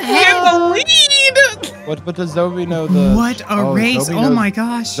Zoe's Zoe ahead. in the lead. But does Zobee know the? What a race! Zobee Oh knows- my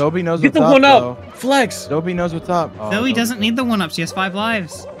gosh. Zobee knows Get what's the up. one up. Though. Flex. Zobee knows what's up. Oh, Zoe doesn't need the one-up. She has 5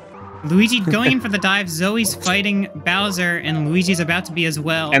 lives. Luigi going in for the dive. Zoe's fighting Bowser, and Luigi's about to be as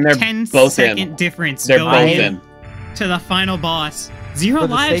well. And they're 10-second difference They're going both in. to the final boss. 0 For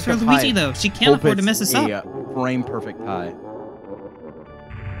the lives sake for of Luigi hype, though. She can't afford to mess this up. Frame perfect tie.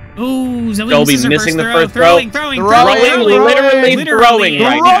 Ooh, Zoe Zobee misses her missing the first throw. throwing, Literally throwing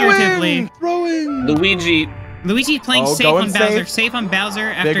right now. figuratively. Luigi. Luigi's playing safe going on Bowser. safe. Safe on Bowser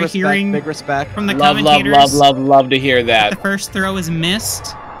after Big respect. hearing Big respect. from the Love commentators. love to hear that. The first throw is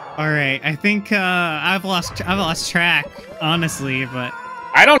missed. All right, I think I've lost track, honestly, but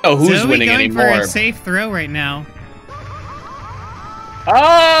I don't know who's Zoe winning going anymore. for a safe throw right now.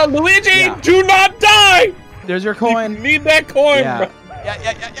 Ah, Luigi, Yeah. do not die! There's your coin. You need that coin, Yeah. bro. Yeah.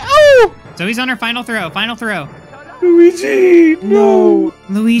 Oh! Zoe's on her final throw. Final throw. Luigi, No.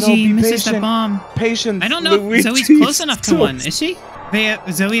 Luigi be misses the patient. bomb. Patience. I don't know if Luigi's Zoe's close enough to one. Is she?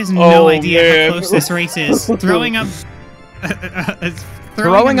 Zoe has no Oh, idea man. how close this race is. Throwing up.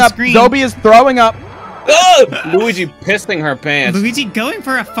 Throwing on the up. screen. Zobee is throwing up. Luigi pissing her pants. Luigi going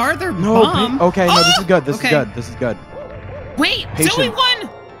for a farther No. bomb. Okay. No. This is good. This okay. is good. This is good. Wait, Patience. Zoe won.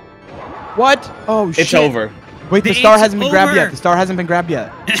 What? Oh shit. It's over. Wait, the The star eight's hasn't been grabbed over. yet. The star hasn't been grabbed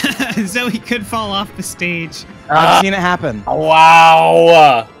yet. Zoe could fall off the stage. I've seen it happen.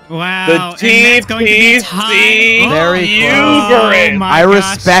 Wow. Wow. The and that's going to be TTC time. Very Uberin. Oh my I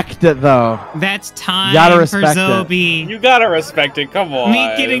gosh. respect it though. That's time Gotta for respect it. Zobee. You gotta respect it. Come on.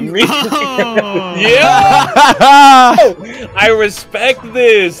 Me getting. Oh. Yeah. I respect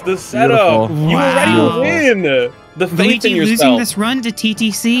this. The setup. Beautiful. You already Wow. win. The faith Luigi in losing yourself. this run to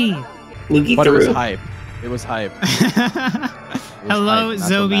TTC. But it was hype. It was hype. Hello, hype, not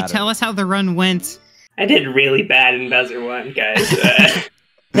Zobee. dramatic. Tell us how the run went. I did really bad in Buzzer 1, guys.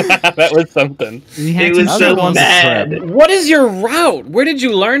 That was something. It was so bad. What is your route? Where did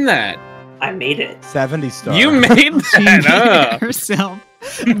you learn that? I made it. 70 stars. You made that herself.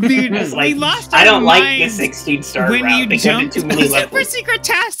 Dude, like, we lost I don't our like the minds 16-star when route. you They jumped too many super levels. secret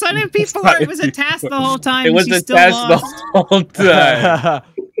tasks on it before. It was a task the whole time. It was She a still task lost. the whole time.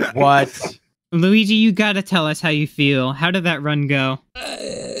 What? Luigi, you gotta tell us how you feel. How did that run go?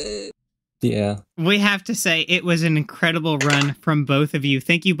 Yeah. We have to say it was an incredible run from both of you.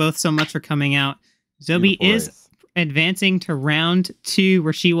 Thank you both so much for coming out. Zobee is advancing to round 2,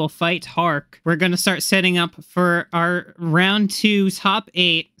 where she will fight Hark. We're going to start setting up for our round 2 top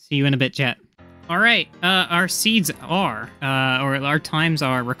 8. See you in a bit, chat. All right, our seeds are, or our times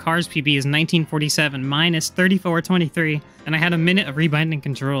are, Ricar's PB is 1947, mine is 3423, and I had a minute of rebinding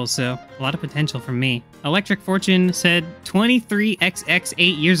controls, so a lot of potential from me. Electric Fortune said 23XX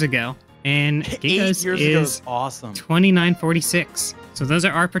 8 years ago. And Giga's 8 years ago is awesome. 2946. So those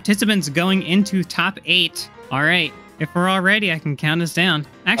are our participants going into top 8. All right. If we're all ready, I can count us down.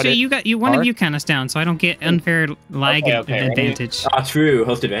 Actually, one of you count us down, so I don't get unfair lag advantage. True.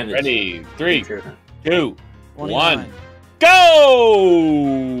 Host advantage. Ready? 3, 2, 1,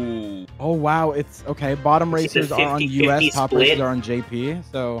 go! Oh wow, it's okay. Bottom racers are on US, top racers are on JP.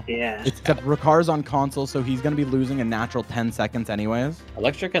 So yeah, except Ricar's on console, so he's gonna be losing a natural 10 seconds anyways.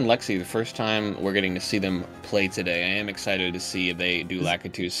 Electric and Lexi, the first time we're getting to see them play today. I am excited to see if they do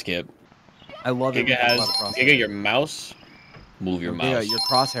Lakitu skip. I love it. Giga, your mouse. Move your mouse. Yeah, your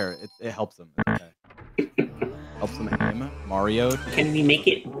crosshair. It helps him. Okay. Helps him aim. Mario. Can we make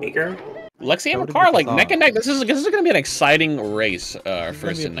it bigger? Lexi and Ricar, like neck and neck. This is going to be an exciting race. Our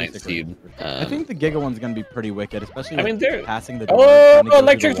first and ninth seed. I think the Giga one's going to be pretty wicked, especially. They're passing the. Oh,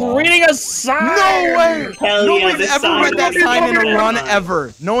 Electric's reading a sign. No way! Nobody's yeah, ever read that sign in a run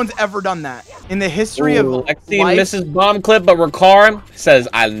ever. No one's ever done that in the history of Lexi life. misses bomb clip, but Ricar says,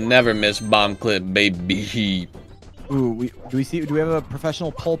 "I'll never miss bomb clip, baby." Ooh, do we have a professional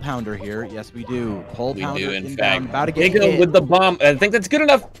pole pounder here? Yes, we do. Pole pounder. We do, in fact. About to get Giga hit. with the bomb. I think that's good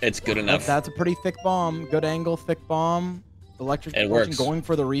enough. It's good enough. That's a pretty thick bomb. Good angle, thick bomb. Electric Fortune going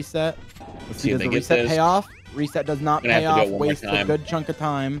for the reset. Let's see, does the reset pay off? Reset does not pay off. Wastes a good chunk of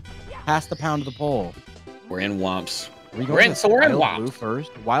time. Has to pound the pole. We're in Womps. We're in Womps. Blue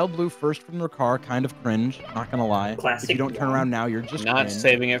first. Wild Blue first from Ricar. Kind of cringe. Not gonna lie. Classic. If you don't turn around now, you're just not cringe.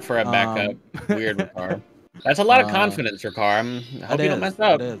 saving it for a backup. Weird Ricar. That's a lot of confidence, Ricar. I hope you don't mess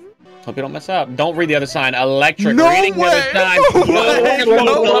up. Hope you don't mess up. Don't read the other sign. Electric. Reading the other sign.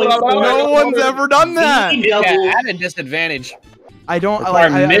 No one's ever done that. Yeah, at a disadvantage. I don't.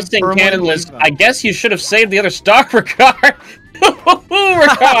 Ricar missing cannonless. I guess you should have saved the other stock, Ricar.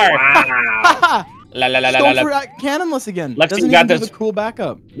 Ricar. Wow. Cannonless again. Lexi got this. The cool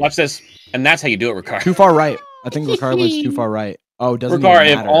backup. Watch this. And that's how you do it, Ricar. Too far right. I think Ricar lives too far right. Oh, doesn't Ricar,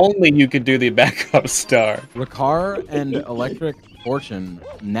 even if matter. only you could do the backup star. Ricar and Electric Fortune,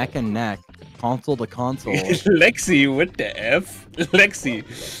 neck and neck, console to console. Lexi, what the F? Lexi,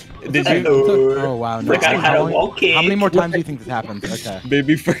 did you? Oh, wow. No. Forgot how to wall kick. How many more times do you think this happens? Okay.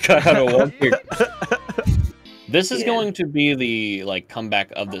 Baby forgot how to wall kick. This is going to be the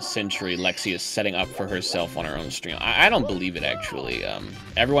comeback of the century. Lexi is setting up for herself on her own stream. I don't believe it, actually.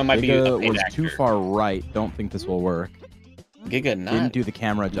 Everyone might be a paid actor. Too far right. Don't think this will work. Giga not didn't do the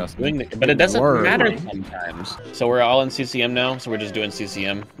camera adjustment, but it doesn't matter sometimes. So we're all in CCM now, so we're just doing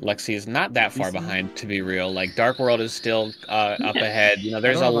CCM. Lexi is not that far behind, to be real. Like Dark World is still up ahead. You know,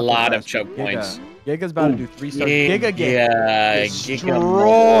 there's a lot of choke points. Giga's about to do 3 stars. Giga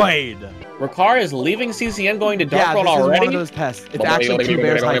destroyed. Ricar is leaving CCM, going to Dark World already. One of those pests. It's actually 2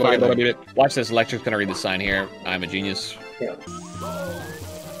 bears high-fiving. Watch this. Electric's gonna read the sign here. I'm a genius.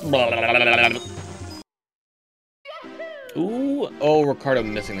 Ooh, oh, Ricardo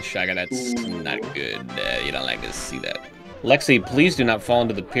missing the shotgun. That's not good. You don't like to see that. Lexi, please do not fall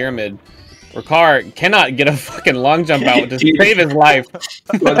into the pyramid. Ricar cannot get a fucking long jump out to save his life.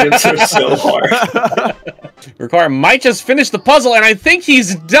 It's so hard. Ricar might just finish the puzzle, and I think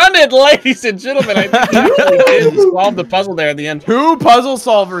he's done it, ladies and gentlemen. I think he actually did solve the puzzle there at the end. 2 puzzle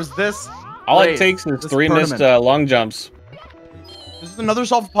solvers this All it takes is 3 missed long jumps. This is another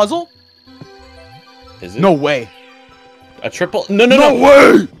solved puzzle? Is it? No way. A triple? No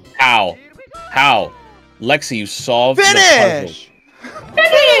way! How? Lexi, you solved the puzzle.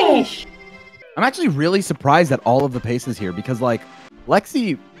 Finish! I'm actually really surprised at all of the paces here because, like,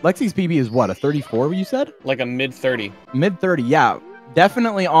 Lexi's PB is what, a 34, you said? Like a mid-30. Mid-30, yeah.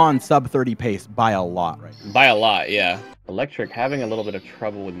 Definitely on sub-30 pace by a lot, right? By a lot, yeah. Electric having a little bit of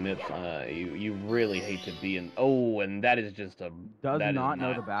trouble with MIPS. You really hate to be in. Oh, and that is just a. Does not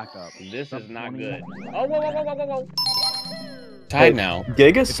know the backup. This is not 20. good. Oh, whoa. Tied now.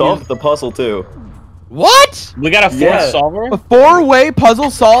 Giga solved the puzzle too. What? We got a fourth solver? A 4-way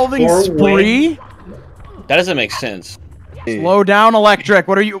puzzle solving spree? That doesn't make sense. Slow down, Electric.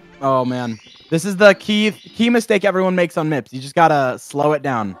 What are you? Oh man, this is the key mistake everyone makes on MIPS. You just gotta slow it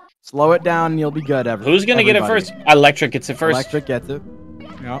down. Slow it down, and you'll be good. Who's gonna get it first? Electric gets it first. Electric gets it.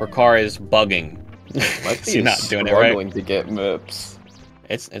 Yep. Ricar is bugging. He's not doing it right. Struggling to get MIPS.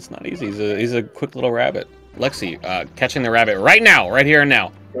 It's not easy. He's a quick little rabbit. Lexi, catching the rabbit right now, right here and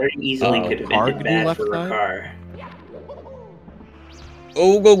now. Very easily could have ended bad for Ricar.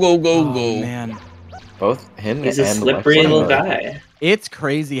 Oh, go. Man. Both him He's and a slippery little guy. It's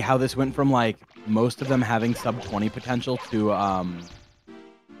crazy how this went from like most of them having sub 20 potential to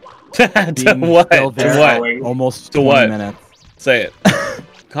to what? Almost 20 to what? minutes. Say it.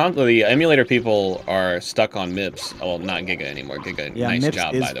 The emulator people are stuck on MIPS. Well, not Giga anymore. Giga, Yeah, nice MIPS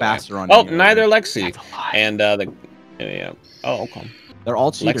job, is by the faster way. on Oh, emulator. neither Lexi. And yeah. Oh, okay. They're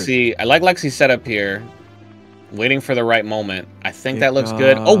all cheaters. Lexi, I like Lexi's setup here. Waiting for the right moment. I think that looks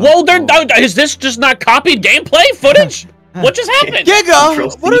good. Oh, whoa! Is this just not copied gameplay footage? What just happened?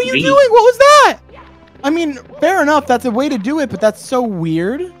 Giga, what are you doing? What was that? I mean, fair enough. That's a way to do it, but that's so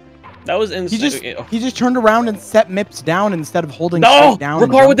weird. That was insane. He just turned around and set MIPS down instead of holding straight down.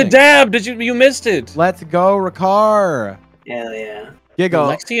 Ricar with the dab. You missed it? Let's go, Ricar. Hell yeah. Giga,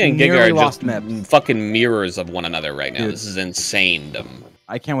 Lexi and Giga are just MIPS. fucking mirrors of one another right now. Dude. This is insane.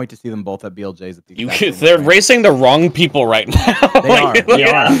 I can't wait to see them both at BLJs at the They're racing the wrong people right now. They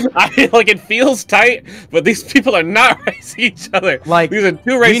are. Like it feels tight, but these people are not racing each other. Like these are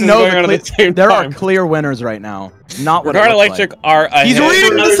two races going on at the same there time. are clear winners right now. Not what Ricar it Electric like. are ahead. He's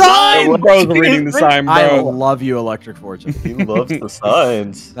reading the sign. Bro's reading the sign, bro. I love you, Electric Fortune. He loves the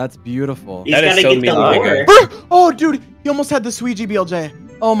signs. That's beautiful. He's gotta get the lore. Oh, dude, he almost had the Sweegie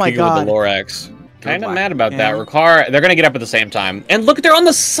BLJ. Oh my god. With the Lorax. Kind of mad about that. Ricar, they're gonna get up at the same time. And look, they're on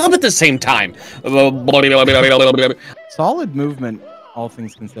the sub at the same time. Solid movement, all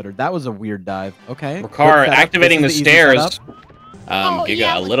things considered. That was a weird dive. Okay. Ricar activating the stairs. Oh,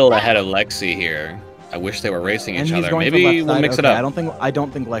 Giga a little ahead of Lexi here. I wish they were racing And each he's other. going for Maybe left we'll side. mix it Okay, up. I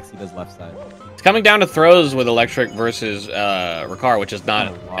don't think Lexi does left side. It's coming down to throws with Electric versus Ricar, which is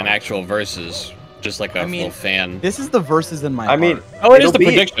not an actual versus, just like a little fan. This is the verses in my heart. Oh, it is the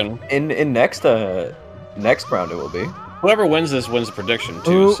prediction. In next round it will be. Whoever wins this wins the prediction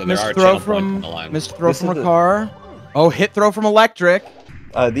too. Ooh, So there missed are throw channel points from on the line. missed throw from Ricar. Oh, hit throw from Electric.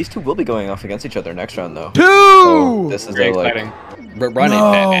 These two will be going off against each other next round, though. Two! So this is Very a, like, exciting. Run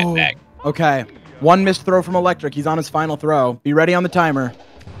it back. Okay. One missed throw from Electric. He's on his final throw. Be ready on the timer.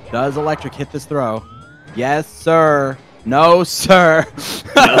 Does Electric hit this throw? Yes, sir. No, sir.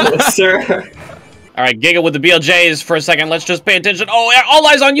 No, sir. All right, Giga with the BLJs for a second. Let's just pay attention. Oh, all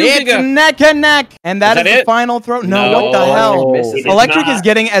eyes on you, It's Giga. neck and neck. And that is the it? final throw. No, No. what the hell? It Electric not. is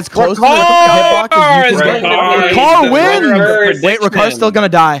getting as close to the Ricar hitbox as you is can going get. to be Ricar the wins! winner of the Wait, Ricar's prediction. still going to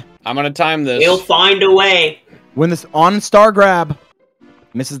die. I'm going to time this. He'll find a way. Win this on star grab.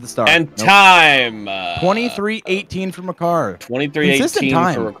 Misses the star. And Nope. time. 23-18 from Ricar. 23-18 Consistent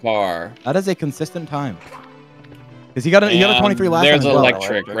time. for Ricar. That is a consistent time. Because he got a 23 last There's time as well.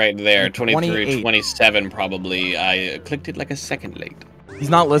 Electric right there. 28. 23-27 probably. I clicked it like a second late. He's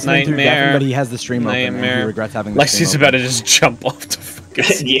not listening through Nightmare. Deafin, but he has the stream open and he Nightmare. regrets having the stream Lexi's open. about to just jump off the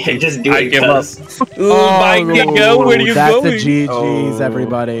fucking Yeah, just do I it. give up. cuz. Ooh, bye, Giga. Where are you that's going? a GG's, Oh.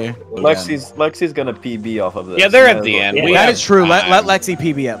 everybody. Lexi's gonna PB off of this. Yeah, they're at the end. Yeah. We That have is true. Let time. Lexi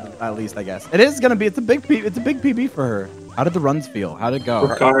PB at least, I guess. It is gonna be. It's a big PB for her. How did the runs feel? How did it go?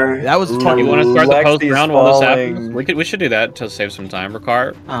 Ricar. That was You tough. want to start the post Lexi's round while this falling. happens? We should do that to save some time.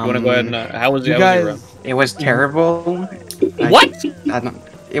 Ricar, you want to go ahead and how was You how was your guys. run? It was terrible. What? I don't.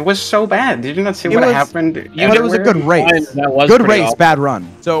 It was so bad. Did you not see It what was- happened? But it was a good race. That was Good pretty race, awesome. bad run.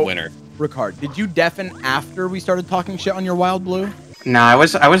 So, Winner. Ricard, did you deafen after we started talking shit on your Wild Blue? No, I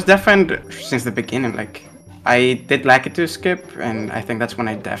was deafened since the beginning. Like, I did Lakitu skip, and I think that's when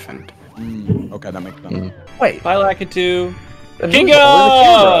I deafened. Okay, that makes sense. Wait, Bye, Lakitu. and who's holding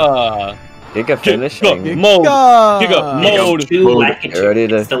Giga! the camera? Giga finishing. Giga mode. Giga mode. Get ready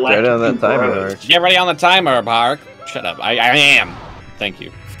to get on that timer. Mark. Get ready on the timer, Park. Shut up. I am. Thank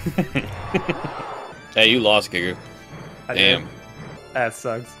you. Hey, you lost, Giga. I Damn. did. That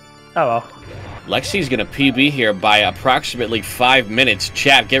sucks. Oh well. Lexi's gonna PB here by approximately 5 minutes.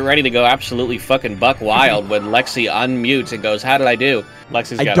 Chat, get ready to go absolutely fucking buck wild when Lexi unmutes and goes, "How did I do?"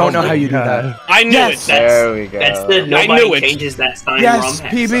 Lexi's got I don't know how you do that. I knew Yes! it. There we go. That's the I knew nobody it. changes that sign. Yes, ROM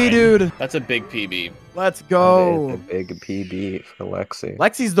hack PB, sign. dude. That's a big PB. Let's That go. is a big PB for Lexi.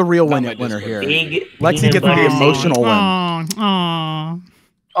 Lexi's the real Not my winner here. Big Lexi peanut gets the butter emotional win. Aw, aw.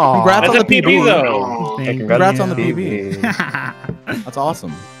 Aw. Congrats That's on a the PB PB. though. Aw. Thank Congrats on the you. PB. That's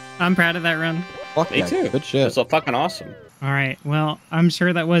awesome. I'm proud of that run. Fuck Me yeah, too. good shit. That's so fucking awesome. All right. Well, I'm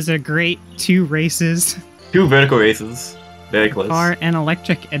sure that was a great 2 races. 2 vertical races. Very close. Car and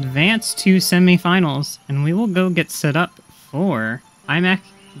Electric advance to semifinals, and we will go get set up for iMaCH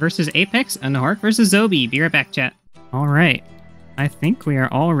versus Apex and Hark versus Zobee. Be right back, chat. All right. I think we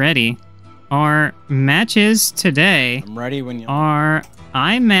are all ready. Our matches today I'm ready when you are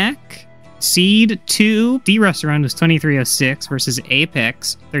iMaCH Seed 2. D-Russ round was 2306 versus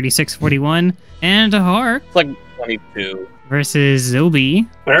Apex 3641, and Hark It's like 22. versus Zobee.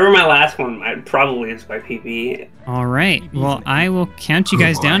 Whatever my last one, I probably is by PB. All right. Well, I will count you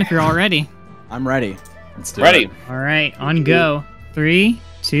guys down if you're all ready. I'm ready. Let's do Ready. it. All right, on go. 3,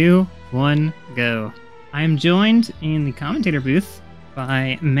 2, 1, go. I am joined in the commentator booth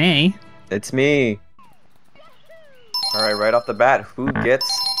by May. It's me. All right off the bat, who gets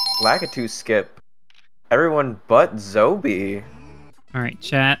Lakitu skip? Everyone but Zobee. All right,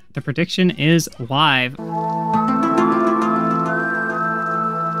 chat. The prediction is live.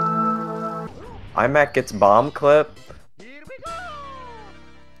 iMac gets bomb clip.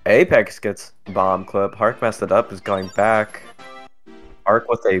 Apex gets bomb clip. Hark messed it up, is going back. Hark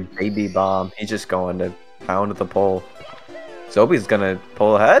with a baby bomb. He's just going to pound the pole. Zobee's gonna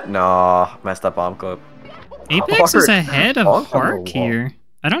pull ahead? Nah, messed up bomb clip. Apex is Hark. ahead of Bonk on the Hark wall. here.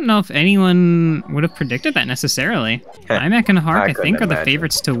 I don't know if anyone would have predicted that necessarily. iMac and Hark, I couldn't think, are the imagine.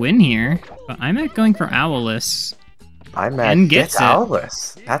 favorites to win here. But iMac going for Owless. iMac And gets gets it.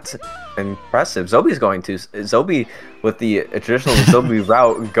 Owless. That's impressive. Zobee's going to Zobee with the traditional Zobee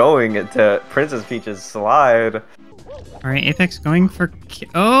route going to Princess Peach's slide. All right, Apex going for...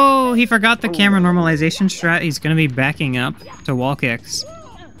 Oh, he forgot the camera normalization strat. He's going to be backing up to wall kicks.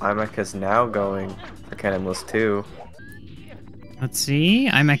 iMac is now going for Cannonless 2. Let's see.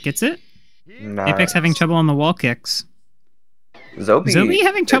 iMac gets it. Nice. Apex having trouble on the wall kicks. Zobee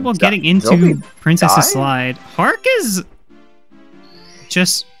having trouble di- getting into Zobee Princess's died? slide. Hark is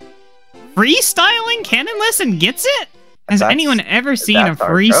just freestyling Cannonless and gets it? Has That's- anyone ever seen a that's our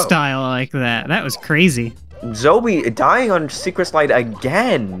freestyle like that? That was crazy. Zobee dying on Secret Slide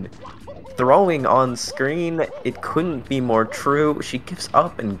again. Throwing on screen. It couldn't be more true. She gives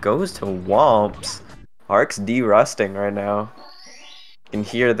up and goes to Womps. Hark's de-rusting right now. You can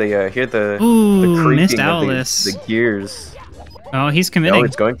hear the Ooh, creaking missed of Owless. the gears. Oh, he's Oh, committing.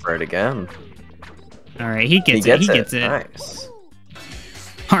 it's going for it again. All right, he gets it. He gets it. Nice.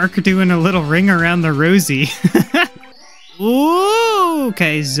 Hark doing a little ring around the rosy. Ooh,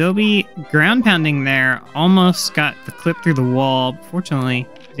 okay, Zobee ground pounding there. Almost got the clip through the wall. Fortunately,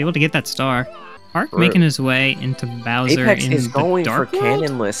 was able to get that star. Hark making his way into Bowser Apex in is the going for dark world?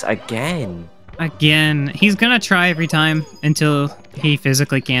 Cannonless again. Again, he's gonna try every time until he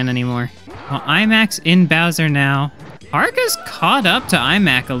physically can't anymore. Well, iMac's in Bowser now. Hark is caught up to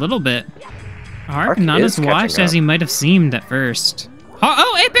iMac a little bit. Hark not is as washed catching as up. he might have seemed at first.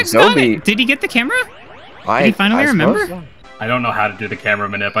 Oh, Apex got Zobee- it! Did he get the camera? Did he finally I remember? suppose so. I don't know how to do the camera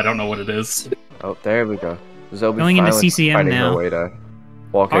manip. I don't know what it is. Oh, there we go. Zobee Going into finally CCM finding now. her way to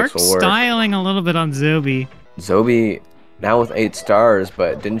wall kicks Hark will work. styling a little bit on Zobee. Zobee now with 8 stars,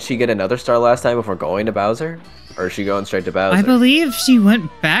 but didn't she get another star last time before going to Bowser? Or is she going straight to Bowser? I believe she went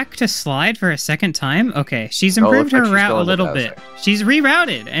back to slide for a second time. Okay, she's Oh, improved looks like her she's route a going to little Bowser. bit. She's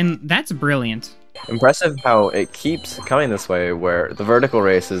rerouted, and that's brilliant. Impressive how it keeps coming this way, where the vertical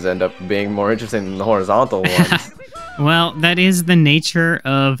races end up being more interesting than the horizontal ones. Well, that is the nature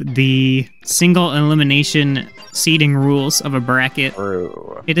of the single elimination seeding rules of a bracket.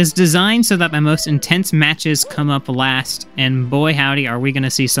 True. It is designed so that the most intense matches come up last, and boy howdy, are we going to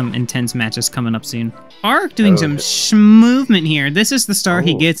see some intense matches coming up soon. Ark doing some movement here. This is the star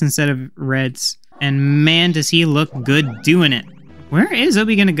he gets instead of Reds, and man, does he look good doing it. Where is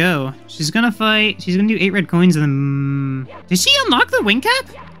Zobee gonna go? She's gonna fight. She's gonna do 8 red coins and then... Did she unlock the wing cap?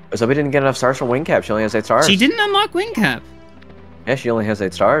 Zobee didn't get enough stars for wing cap. She only has 8 stars. She didn't unlock wing cap. Yeah, she only has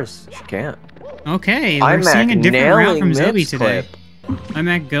 8 stars. She can't. Okay, we're iMac seeing a different route from nailing Zobee today. mid-clip.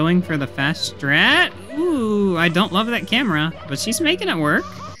 iMac going for the fast strat. Ooh, I don't love that camera, but she's making it work.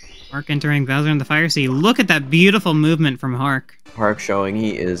 Hark entering Bowser in the Fire Sea. Look at that beautiful movement from Hark. Hark showing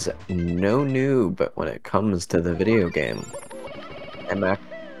he is no noob when it comes to the video game. iMac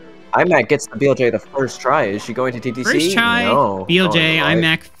iMac gets the BLJ the first try. Is she going to TTC? First try, No. BLJ, Right.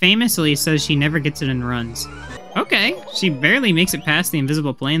 iMac famously says she never gets it in runs. Okay, she barely makes it past the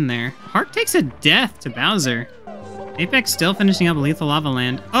invisible plane there. Hark takes a death to Bowser. Apex still finishing up Lethal Lava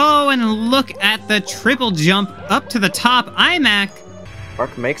Land. Oh, and look at the triple jump up to the top. iMac.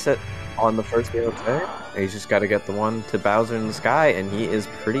 Hark makes it on the first BLJ. He's just got to get the one to Bowser in the sky, and he is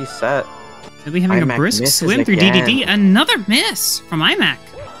pretty set. He'll be having iMac a brisk misses swim through again. DDD. Another miss from iMac.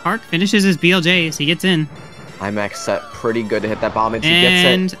 Hark finishes his BLJs. He gets in. iMac set pretty good to hit that bomb, and she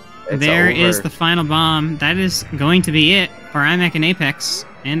And gets it. It's there over. is the final bomb. That is going to be it for iMac and Apex.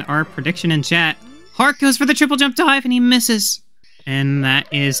 And our prediction in chat. Hark goes for the triple jump dive, and he misses. And that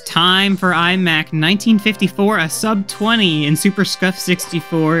is time for iMac 1954, a sub 20 in Super Scuff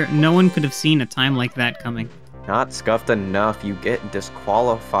 64. No one could have seen a time like that coming. Not scuffed enough. You get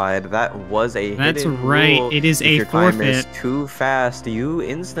disqualified. That was a That's hidden right. rule. It is if a your climb is forfeit. too fast, you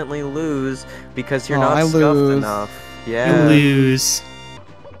instantly lose because you're Oh, not I scuffed lose. enough. You Yeah. lose.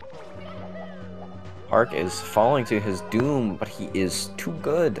 Hark is falling to his doom, but he is too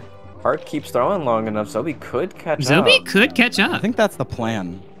good. Hark keeps throwing long enough. Zobee could catch up. Zobee could catch I up. think that's the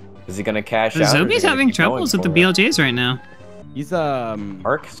plan. Is he gonna cash out? or is he Zobee's gonna having keep going troubles with the for it? BLJs right now. He's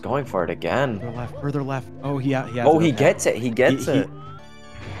Hark is going for it again. further left. Oh, he has Oh, it he okay. gets it. He gets He- it.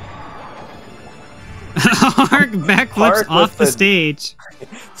 Hark backflips Hark off with the the- stage.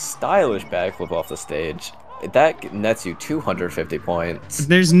 Stylish backflip off the stage. That nets you 250 points.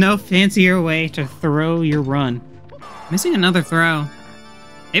 There's no fancier way to throw your run. Missing another throw.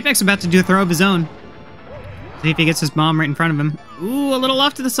 Apex about to do a throw of his own. See if he gets his bomb right in front of him. Ooh, a little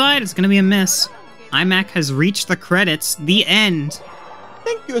off to the side. It's going to be a miss. iMac has reached the credits. The end.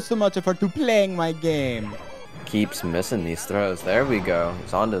 Thank you so much for playing my game. Keeps missing these throws. There we go.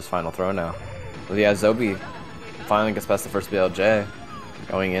 He's on to his final throw now. Well, yeah, Zobee finally gets past the first BLJ.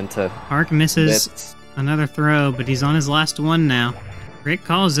 Going into Hark misses bits. another throw, but he's on his last one now. Great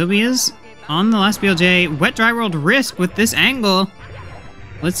call. Zobee is on the last BLJ. Wet Dry World Risk with this angle.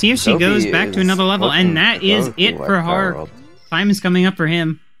 Let's see if she Zobee goes back to is another level. looking And that to is go it to for Wet Dry Hark. World. Time is coming up for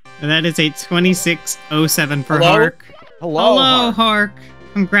him. That is a 26:07 for Hello? Hark. Hello, Hark.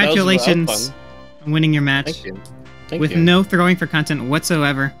 Congratulations That was on winning your match. Thank you. Thank with you. no throwing for content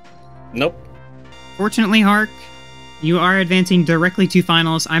whatsoever. Nope. Fortunately, Hark, you are advancing directly to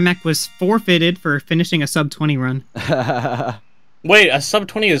finals. iMac was forfeited for finishing a sub 20 run. Wait, a sub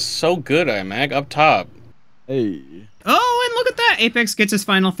 20 is so good, iMac, up top. Hey. Oh, and look at that! Apex gets his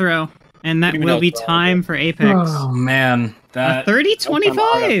final throw. And that What do you mean will that be was time for Apex. Oh man, A that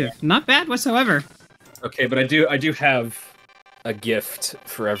 30-25! Not bad whatsoever. okay, but I do have a gift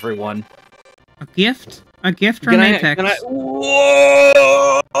for everyone. A gift? A gift from Apex.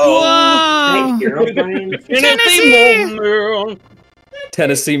 Whoa! Whoa! Nice hero, Brian. Tennessee!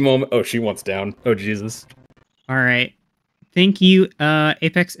 Tennessee moment. Oh, she wants down. Oh Jesus. All right. Thank you,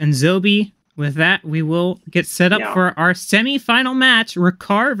 Apex and Zobee. With that, we will get set up Yeah. for our semi-final match,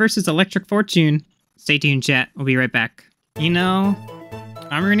 Ricar versus Electric Fortune. Stay tuned, chat. We'll be right back. You know,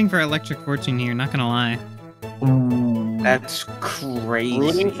 I'm rooting for Electric Fortune here, not gonna lie. That's crazy.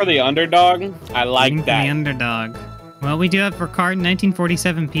 Rooting for the underdog? I like Rooting for that. the underdog. Well, we do have Ricar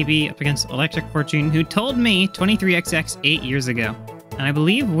 1947 PB up against Electric Fortune, who told me 23XX 8 years ago. And I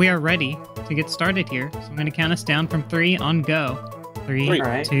believe we are ready to get started here. So I'm going to count us down from 3 on go. 3, All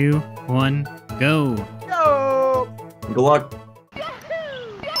right. 2, 1, go. Good luck.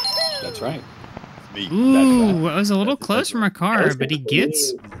 That's right. Ooh, that was a little close from Ricar, but he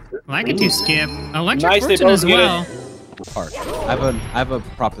gets Lakitu skip. Electric Nice, they Fortune both as get it. well. Hark. I have a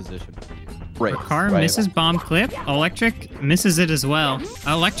proposition. Race, Ricar right? misses bomb clip. Electric misses it as well.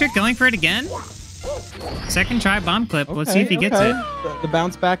 Electric going for it again. Second try bomb clip. Let's see if he gets it. The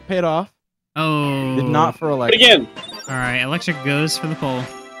bounce back paid off. Oh. Did not for But Electric. again, All right, Electric goes for the pole.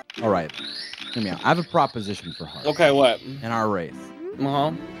 All right. Hear me out. I have a proposition for Hark okay, what? in our race.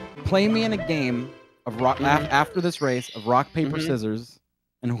 Uh-huh. Play me in a game of rock after this race of rock paper scissors,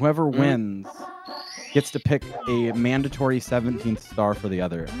 and whoever wins gets to pick a mandatory 17th star for the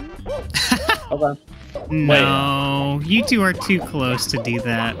other. Okay. No, you two are too close to do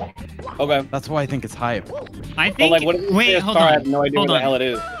that. Okay. That's why I think it's hype. I But think. like, what if we Wait, say a hold star? I on. have no idea Hold what on. the hell it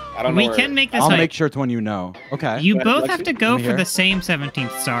is. I don't know. We where can make this I'll hype. make sure it's one you know. Okay. You Go ahead, both Lexi. have to go Let me for hear. the same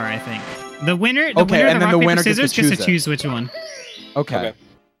 17th star, I think. The winner, Okay, of and the then rock, the paper, winner gets to scissors gets to choose it. choose which one. Okay. Okay.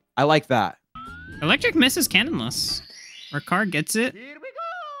 I like that. Electric misses cannonless. Ricar gets it.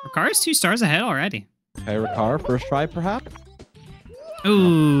 Ricar is 2 stars ahead already. Okay, Ricar, first try perhaps?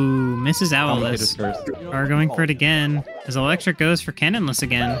 Ooh, misses Commentated owlless. first. Ricar going for it again. As Electric goes for cannonless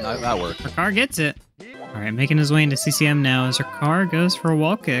again. That works. Ricar gets it. All right, making his way into CCM now as Ricar goes for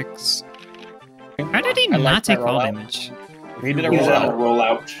wall kicks. How did he not take fall damage? He did a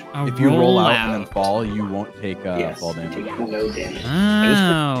rollout. If you roll out and then fall, you won't take fall damage. Take no damage.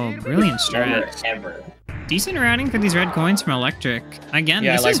 Oh, brilliant strat. Ever. Decent routing for these red coins from Electric. Again,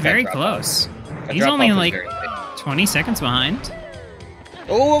 this is very close. He's only like 20 seconds behind.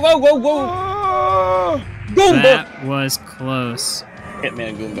 Oh, whoa, whoa, whoa! Goomba! That was close.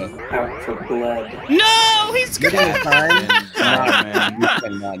 Hitman Goomba. Out for blood. No, he's going. Man, you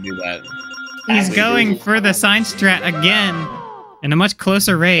cannot do that. He's going for the sign strat again in a much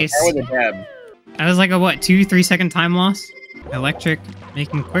closer race. That was like a what, 2-3 second time loss? Electric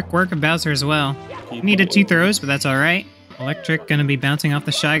making quick work of Bowser as well. Needed 2 throws, but that's all right. Electric gonna be bouncing off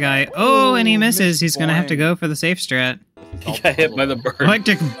the Shy Guy. Oh, and he misses. He's gonna have to go for the safe strat. He got hit by the bird.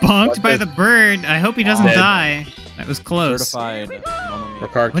 Electric bonked by the bird. I hope he doesn't die. That was close. Certified.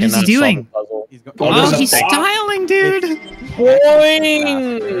 What is he doing? Oh, he's styling, dude.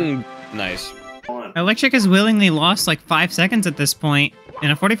 Boing! Nice. Electric has willingly lost like 5 seconds at this point.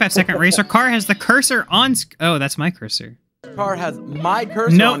 In a 45-second race, Ricar has the cursor on... Oh, that's my cursor. Ricar has my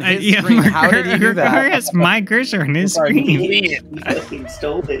cursor on his screen. How did he do that? Ricar has my cursor on his screen.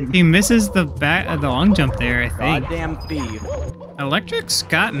 He misses the long jump there, I think. Goddamn thief. Electric's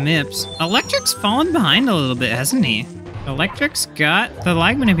got MIPS. Electric's fallen behind a little bit, hasn't he? Electric's got the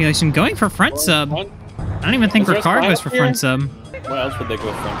lag manipulation going for front sub. I don't even think Ricar goes for front sub. What else would they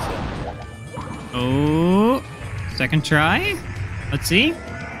go front sub? Oh, second try. Let's see.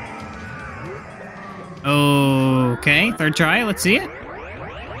 Okay, third try. Let's see it.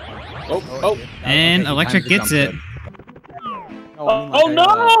 Oh. And Electric gets it. Oh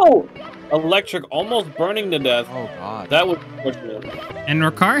no! Electric almost burning to death. Oh god. That was unfortunate. And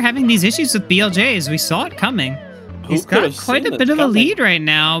Ricar having these issues with BLJs. We saw it coming. He's got quite a bit of a lead right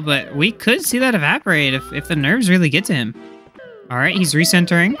now, but we could see that evaporate if the nerves really get to him. All right, he's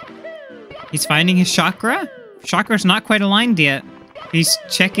recentering. He's finding his chakra. Chakra's not quite aligned yet. He's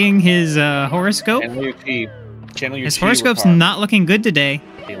checking his horoscope. His horoscope's not looking good today.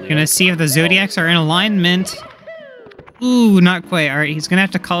 Gonna see if the zodiacs are in alignment. Ooh, not quite. All right, he's gonna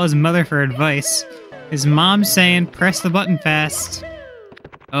have to call his mother for advice. His mom's saying, press the button fast.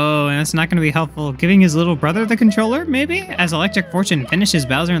 Oh, and that's not gonna be helpful. Giving his little brother the controller, maybe? As Electric Fortune finishes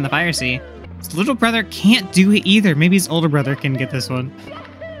Bowser in the Fire Sea. His little brother can't do it either. Maybe his older brother can get this one.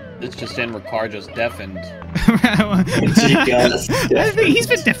 It's just in Ricar just deafened. I think he's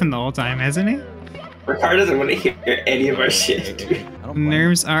been deafened the whole time, hasn't he? Ricar doesn't want to hear any of our shit, dude.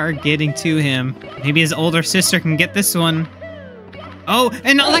 Nerves are getting to him. Maybe his older sister can get this one. Oh,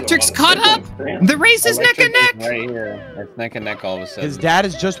 and Electric's caught up! The race is neck and neck! Right here. It's neck and neck all of a sudden. His dad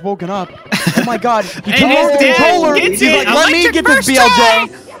has just woken up. Oh my god. He and his dad gets it! Like, let me get this BLJ!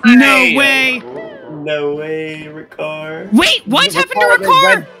 No way! No way, Ricar. Wait, what happened to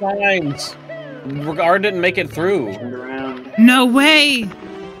Ricar? Ricar didn't make it through. Turned around. No way!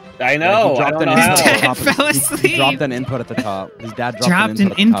 I know. Yeah, His dad fell asleep. He dropped an input at the top. His dad dropped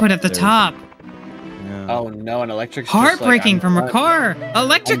an input at the top. Yeah. Oh no, an Electric. Heartbreaking from Ricar.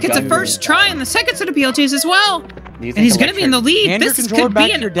 Electric gets a first try on the second set of BLJs as well. And he's going to be in the lead. This could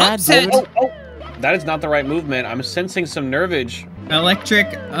be an upset. Oh, that is not the right movement. I'm sensing some nervage. Electric,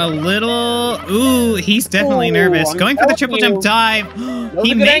 a little... Ooh, he's definitely nervous. Going for the triple jump dive.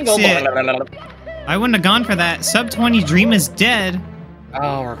 He makes it. I wouldn't have gone for that. Sub 20 Dream is dead.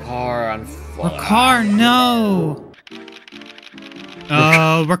 Oh, Ricar on fire. Ricar, no.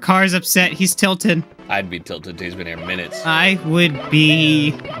 Oh, Ricar's upset. He's tilted. I'd be tilted too. He's been here minutes. I would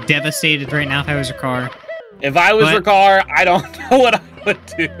be devastated right now if I was Ricar. If I was Ricar, I don't know what I would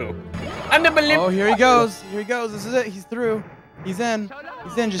do. Oh, here he goes. Here he goes. This is it. He's through. He's in.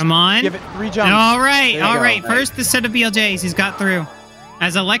 He's in. Just come on. Give it 3 jumps. All right. All right. First, the set of BLJs. He's got through.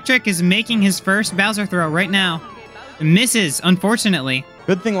 As Electric is making his first Bowser throw right now. Misses, unfortunately.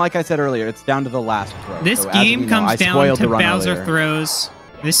 Good thing, like I said earlier, it's down to the last throw. This game comes down to Bowser throws.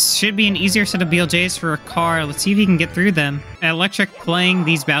 This should be an easier set of BLJs for Ricar. Let's see if he can get through them. Electric playing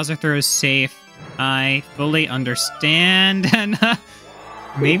these Bowser throws safe. I fully understand. And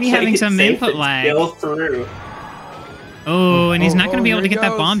maybe having some input lag. Through. Oh, and he's not going to be able to get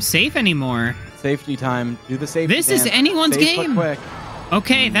that bomb safe anymore. Safety time. Do the safety This is anyone's game. Quick.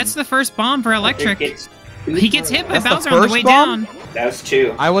 Okay, that's the first bomb for Electric. He gets hit by Bowser on the way bomb? down. That was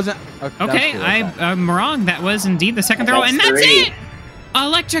 2. I wasn't... Okay, I'm wrong. That was indeed the second throw, and that's 3. it!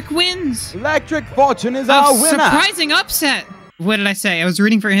 Electric wins! Electric Fortune is our winner! Surprising upset! What did I say? I was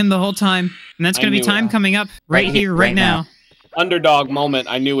rooting for him the whole time. And that's going to be time coming up right here, right now. Underdog moment.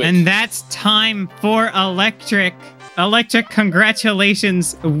 I knew it. And that's time for Electric. Electric,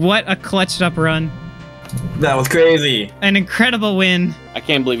 congratulations. What a clutched up run. That was crazy. An incredible win. I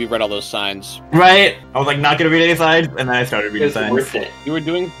can't believe you read all those signs. Right? I was like not gonna read any signs, and then I started reading signs. Worth it. You were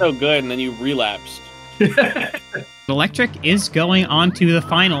doing so good, and then you relapsed. Electric is going on to the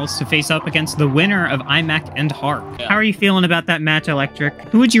finals to face up against the winner of iMaCH and Hark. Yeah. How are you feeling about that match, Electric?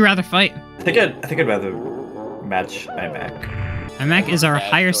 Who would you rather fight? I think I'd rather match iMaCH. iMaCH is our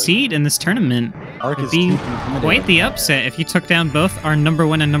higher seed in this tournament. Arc It'd is be too intimidating. quite the upset if you took down both our number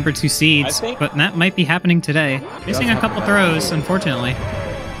 1 and number 2 seeds, but that might be happening today. Missing a couple throws, unfortunately.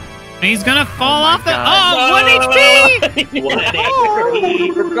 And he's gonna fall off the— Oh, 1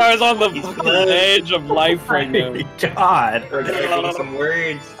 HP! Ricar's on the edge of life right now. God. We're getting some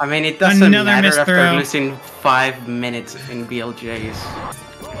words. I mean, it doesn't Another matter missed after throw. losing 5 minutes in BLJs.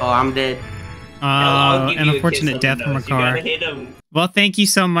 Oh, I'm dead. I'll give An you a unfortunate kiss on death the from nose. You gotta Ricar. hit him. Well, thank you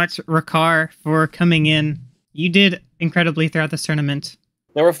so much, Ricar, for coming in. You did incredibly throughout this tournament.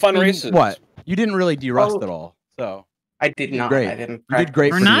 They were fun races. What? You didn't really derust at all, so. I did not. Great. I didn't. You did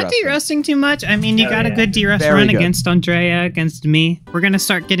great We're for not derusting. derusting too much. I mean, you got a good derust Very run good. against Andrea, against me. We're going to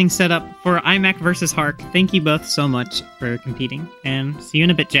start getting set up for iMaCH versus Hark. Thank you both so much for competing, and see you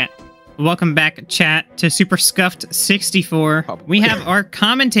in a bit, chat. Welcome back, chat, to Super Scuffed 64. We have our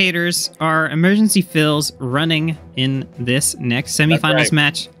commentators, our emergency fills, running in this next semifinals right.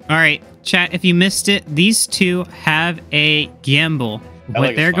 match. All right, chat, if you missed it, these two have a gamble. What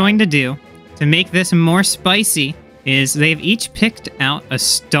like they're it's going to do to make this more spicy is they've each picked out a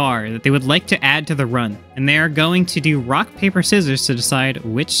star that they would like to add to the run. And they are going to do rock, paper, scissors to decide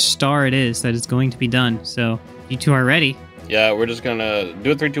which star it is that is going to be done. So, you two are ready. Yeah, we're just gonna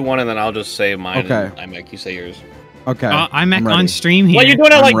do it 3, 2, 1, and then I'll just say mine. Okay. And iMaCH, you say yours. Okay. iMaCH ready. on stream here. What, you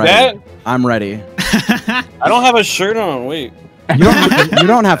doing it like ready. that? I'm ready. I don't have a shirt on. Wait. You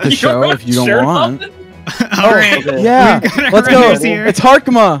don't have to show if you don't want. All right. Yeah. We've got our Let's go. runners here. It's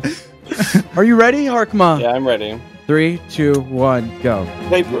Harkma. Are you ready, Harkma? Yeah, I'm ready. 3, 2, 1, go.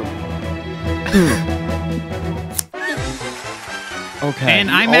 Paper. Okay. And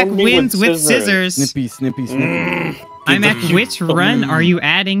iMaCH Only wins with with scissors. Snippy, snippy, snippy. iMaCH, which run are you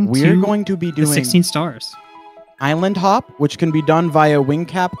adding We're to going to be the doing 16 stars? Island Hop, which can be done via wing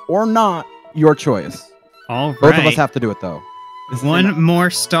cap or not. Your choice. All right. Both of us have to do it though. This is One an-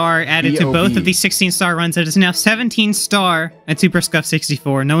 more star added to both of these 16-star runs. It is now 17-star at Super Scuff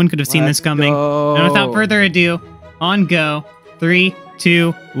 64. No one could have seen this coming. go. And without further ado, on go. 3,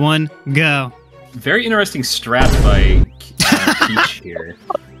 2, 1, go. Very interesting strat by Peach here.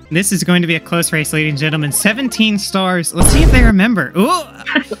 This is going to be a close race, ladies and gentlemen. 17 stars. Let's see if they remember. Ooh,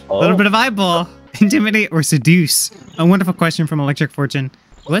 a little bit of eyeball. Intimidate or seduce? A wonderful question from Electric Fortune.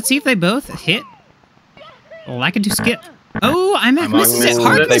 Let's see if they both hit. Lackadoo skip. Oh, iMaCH misses it.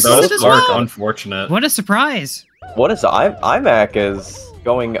 Hark They misses both it as Hark, well. unfortunate. What a surprise. What is iMaCH is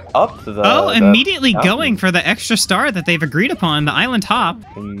going up the... Oh, the immediately mountain. going for the extra star that they've agreed upon, the island hop.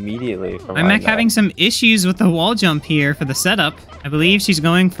 Immediately from iMaCH having some issues with the wall jump here for the setup. I believe she's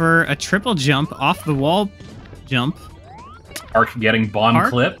going for a triple jump off the wall jump. Hark getting bomb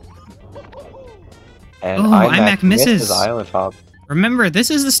Hark? clip. And Oh, iMaCH misses. Island Hop. Remember, this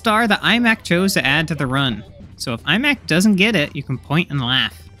is the star that iMaCH chose to add to the run. So if iMaCH doesn't get it, you can point and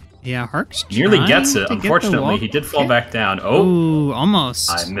laugh. Yeah, Hark's Nearly trying gets it. to get the Unfortunately, wall he did fall kick. back down. Oh, Ooh, almost.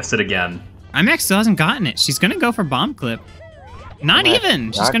 I missed it again. iMaCH still hasn't gotten it. She's going to go for bomb clip. Not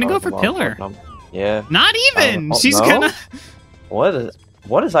even. She's Not going to go going for for pillar. bomb clip, no. Yeah. Not even. She's no? going to... What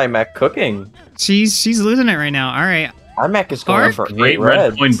is iMaCH cooking? She's losing it right now. All right. iMaCH is going Hark? for Great 8 red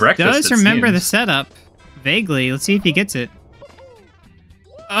reds. coin breakfast. Does it remember the seems. setup vaguely. Let's see if he gets it.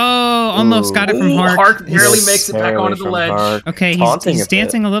 Oh, almost got it from Ooh, Hark. Hark barely Yes, makes it back barely onto the from ledge. Hark. Okay, Taunting he's a bit.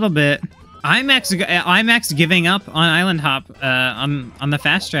 dancing a little bit. iMaCH giving up on Island Hop on the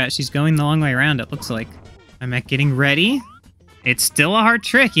fast strat. She's going the long way around, it looks like. iMaCH getting ready. It's still a hard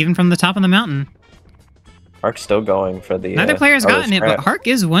trick, even from the top of the mountain. Hark's still going for the... Neither player's other gotten it, but strat. Hark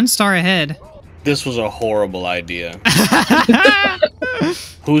is 1 star ahead. This was a horrible idea.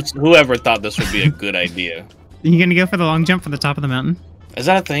 Whoever thought this would be a good idea? You gonna go for the long jump from the top of the mountain? Is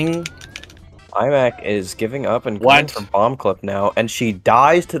that a thing? iMaCH is giving up and going What? for bomb clip now, and she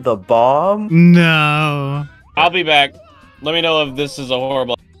dies to the bomb. No. I'll be back. Let me know if this is a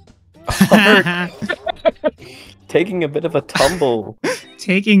horrible... Taking a bit of a tumble.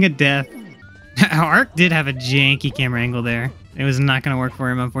 Taking a death. Hark did have a janky camera angle there. It was not going to work for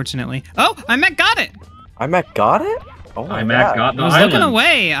him, unfortunately. Oh, iMaCH got it! iMaCH got it? Oh my iMaCH God. got the I was island. looking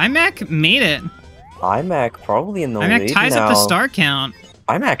away. iMaCH made it. iMaCH probably in the lead iMaCH ties now. up the star count.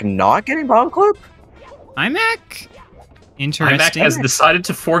 iMaCH not getting bomb clip? iMaCH? iMaCH Interesting. has decided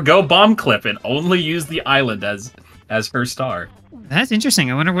to forego bomb clip and only use the island as her star. That's interesting.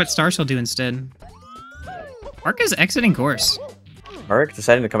 I wonder what star she'll do instead. Hark is exiting course. Hark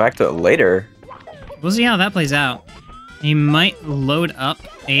deciding to come back to it later. We'll see how that plays out. He might load up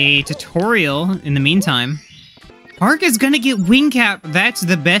a tutorial in the meantime. Hark is gonna get wing cap. That's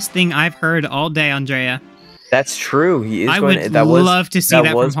the best thing I've heard all day, Andrea. That's true. He is I going would to, love to see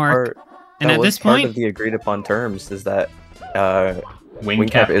that from Hark. And at this part point, of the agreed upon terms is that wing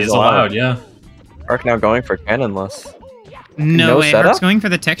cap is allowed. Yeah. Hark now going for cannonless. No way. Setup? Hark's going for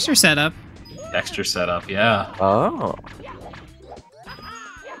the texture setup. Texture setup. Yeah. Oh.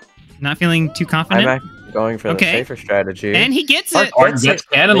 Not feeling too confident. I'm going for the safer strategy. And he gets Hark it. Hark gets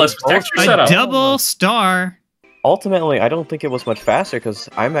cannonless texture A setup. double star. Ultimately, I don't think it was much faster because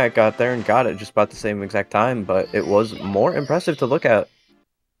iMac got there and got it just about the same exact time, but it was more impressive to look at.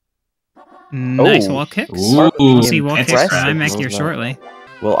 Nice wall kicks. We'll see wall kicks from iMac here shortly.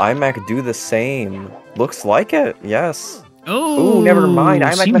 Will iMac do the same? Looks like it, yes. Oh, ooh, never mind.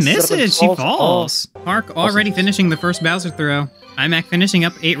 iMac she messes misses. She falls. Hark already finishing the first Bowser throw. iMac finishing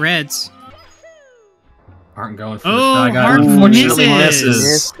up 8 reds. Hark going for the Shy Guy. Hark Unfortunately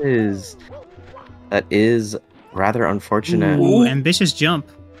misses. That is rather unfortunate. Ooh, ambitious jump.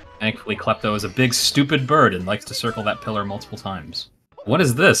 Thankfully, Klepto is a big, stupid bird and likes to circle that pillar multiple times. What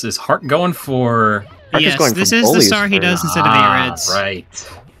is this? Is Hark going for... Yes, this is the star he does instead of 8 reds. Right.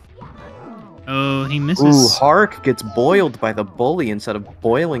 Oh, he misses. Ooh, Hark gets boiled by the bully instead of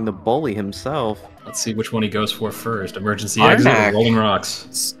boiling the bully himself. Let's see which one he goes for first. Emergency exit or Rolling Rocks?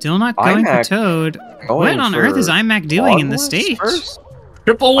 Still not going for Toad. What on earth is iMac doing in the stage?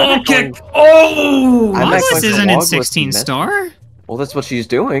 Triple wall kick! Oh! Logless isn't in 16 star. Well, that's what she's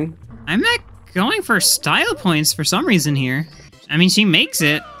doing. iMac going for style points for some reason here. I mean, she makes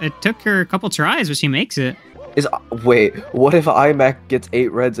it. It took her a couple tries, but she makes it. Wait, what if iMac gets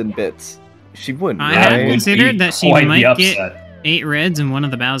 8 reds and bits? She wouldn't, I right? have considered that she might get 8 reds and one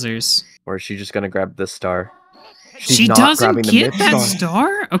of the Bowsers. Or is she just gonna grab this star? She doesn't get that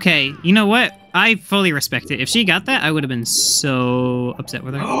star? Okay, you know what? I fully respect it. If she got that, I would have been so upset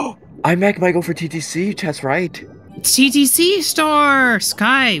with her. iMac might go for TTC, that's right. TTC star!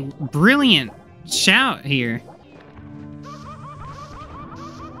 Sky, brilliant shout here.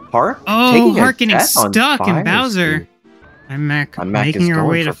 Hark? Oh, Hark getting stuck in Bowser. iMac making her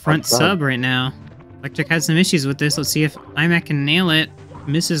way to front sub right now. Electric had some issues with this. Let's see if iMac can nail it.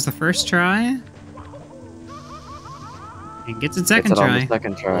 Misses the first try. And gets it second try. On the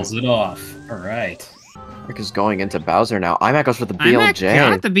second try. Pulls it off. Alright. Hark is going into Bowser now. iMac goes for the BLJ. iMac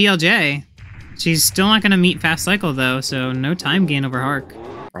got the BLJ. She's still not going to meet fast cycle though, so no time gain over Hark.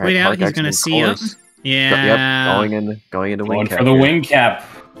 Wait out, he's going to see up. Yeah. Yep, going into wing cap. Going for the wing cap.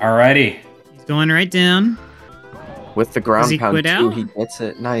 Alrighty. He's going right down. With the ground pound quit too, out? he gets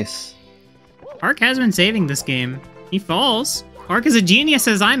it. Nice. Hark has been saving this game. He falls. Hark is a genius,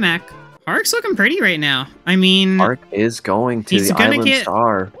 says iMac. Hark's looking pretty right now. I mean... Hark is going to the Island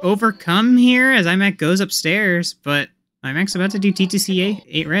Star. Overcome here as iMac goes upstairs, but iMac's about to do TTC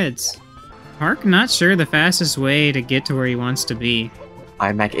 8 reds. Hark not sure the fastest way to get to where he wants to be.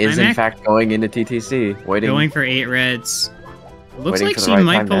 iMac is in fact going into TTC. Going for 8 reds. Looks like she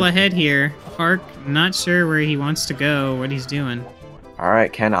might pull ahead here. Hark not sure where he wants to go, what he's doing.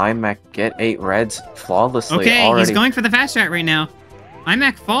 Alright, can iMac get 8 reds flawlessly Okay, already? He's going for the fast strat right now.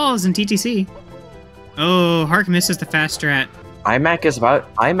 iMac falls in TTC. Oh, Hark misses the fast strat.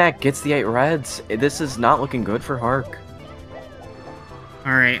 iMac gets the 8 reds. This is not looking good for Hark.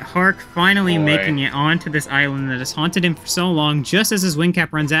 Alright, Hark finally making it onto this island that has haunted him for so long, just as his wing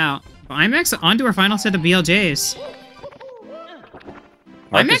cap runs out. But iMac's onto her final set of BLJs.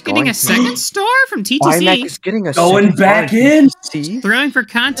 iMac getting a second star from TTC. iMac is getting a going back in. Throwing for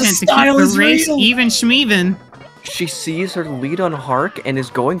content to keep the race even schmeven. She sees her lead on Hark and is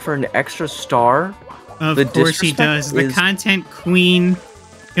going for an extra star. Of course he does. The content queen.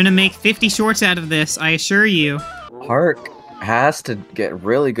 Gonna make 50 shorts out of this, I assure you. Hark has to get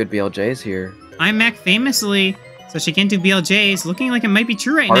really good BLJs here. iMac famously, so she can't do BLJs, looking like it might be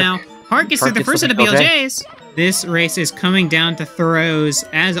true right now. Hark gets through the first set of BLJs. This race is coming down to throws.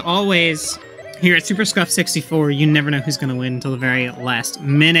 As always, here at Super Scuff 64, you never know who's going to win until the very last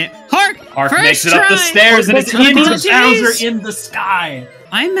minute. Hark! Hark makes it up the stairs and it's into Bowser in the sky.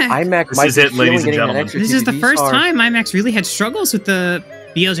 iMac this is it, ladies and gentlemen. This is the first time iMac's really had struggles with the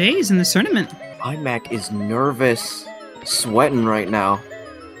BLJs in this tournament. iMac is nervous, sweating right now.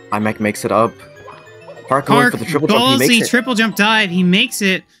 iMac makes it up. Hark going for the triple jump. He makes it. Triple jump dive. He makes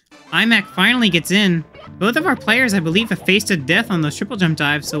it. iMac finally gets in. Both of our players, I believe, have faced to death on those triple jump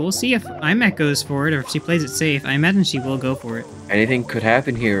dives, so we'll see if iMac goes for it or if she plays it safe. I imagine she will go for it. Anything could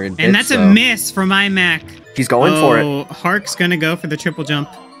happen here. And that's a miss from iMac. He's going for it. Oh, Hark's gonna go for the triple jump.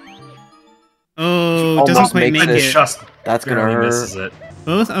 Oh, doesn't quite make it. Just That's gonna barely hurt. misses it.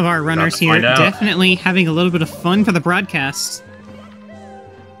 Both of our runners here find out. definitely having a little bit of fun for the broadcast.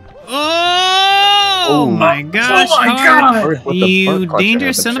 Oh my gosh, Oh my Hard. God. You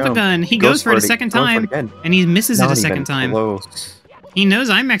dangerous son of a gun. He goes for it a second time, and he misses it a second time. Close. He knows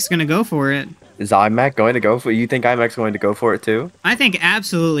iMaC's gonna go for it. Is iMac going to go for it? You think iMac's going to go for it too? I think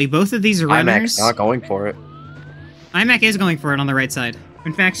absolutely both of these runners. iMac's not going for it. iMac is going for it on the right side.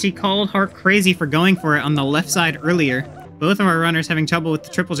 In fact, she called Hark crazy for going for it on the left side earlier. Both of our runners having trouble with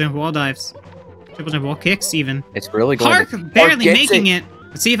the triple jump wall dives. Triple jump wall kicks, even. It's really going Hark to... barely making it.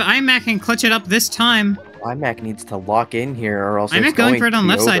 Let's see if iMac can clutch it up this time. iMac needs to lock in here or else iMac it's going for it on to be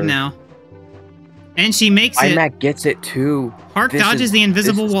left side over. now. And she makes it. iMac gets it too. Hark dodges the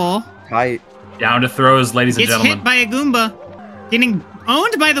invisible wall. Tight. Down to throws, ladies and Gets gentlemen. hit by a Goomba. Getting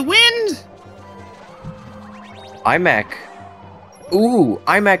owned by the wind. iMac. Ooh,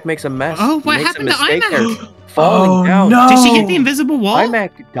 iMac makes a mess. Oh, what Makes a happened to mistake iMac? there. Falling down. No. Did she hit the invisible wall?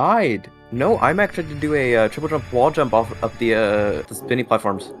 iMac died. No, iMac tried to do a triple jump wall jump off of the spinny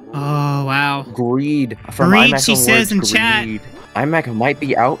platforms. Oh, wow. Greed. From Greed, iMac's she own says words, in chat. greed. iMac might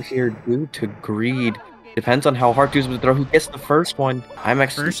be out here due to greed. Depends on how hard does with the throw. Who gets the first one?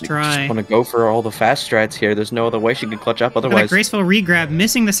 iMac's First just try. want to go for all the fast strats here. There's no other way she can clutch up With a otherwise. graceful regrab,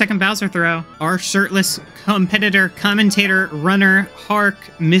 missing the second Bowser throw. Our shirtless competitor, commentator, runner, Hark,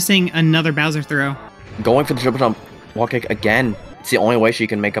 missing another Bowser throw. Going for the triple jump wall kick again. It's the only way she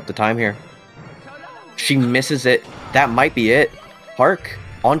can make up the time here. She misses it. That might be it. Hark,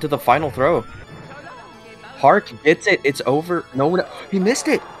 onto the final throw. Hark gets it. It's over. No one. He missed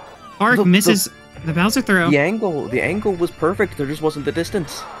it. Hark misses the Bowser throw. The angle was perfect. There just wasn't the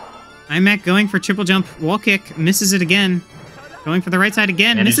distance. iMac going for triple jump wall kick, misses it again. Going for the right side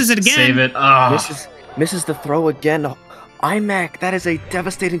again, And misses it again. Save it. Misses the throw again. iMac, that is a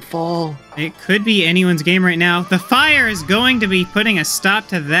devastating fall. It could be anyone's game right now. The fire is going to be putting a stop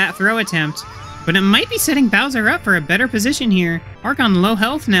to that throw attempt, but it might be setting Bowser up for a better position here. Hark on low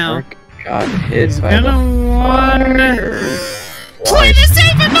health now. Hark got hit by Gonna want play the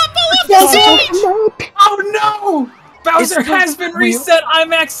safe and not pull up the stage! Oh no! Bowser has been reset.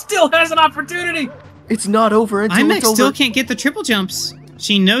 iMac still has an opportunity. It's not over until iMac it's over. still can't get the triple jumps.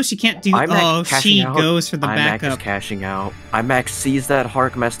 She knows she can't do. Oh, she goes for the iMac backup. is cashing out. iMac sees that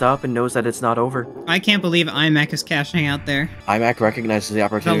Hark messed up and knows that it's not over. I can't believe iMac is cashing out there. iMac recognizes the The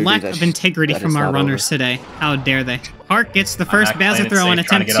opportunity. lack of integrity from our runners today. How dare they? Hark gets the first Bowser throw on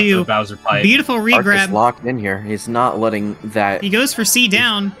attempt 2. Beautiful Hark is regrab. locked in here. He's not letting that. He goes for C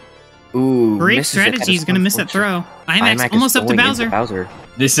down. Ooh, Great misses it. That strategy. is He's going to miss that throw. iMac's is almost up to going into Bowser.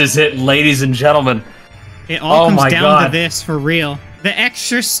 This is it, ladies and gentlemen. It all comes my down God. to this for real. The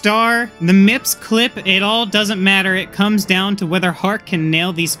extra star, the MIPS clip, it all doesn't matter. It comes down to whether Hark can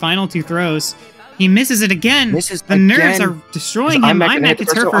nail these final 2 throws. He misses it again. The nerves are destroying him. iMac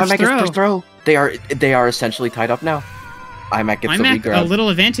gets her first throw. They are essentially tied up now. iMac gets iMac the regrab. a little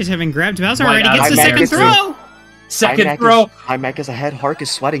advantage having grabbed Bowser Right, already. Gets the iMac second gets throw. Second throw. iMac is ahead. Hark is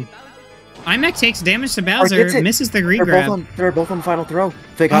sweating. iMac takes damage to Hark Bowser. gets it. Misses the regrab. They're both on the final throw.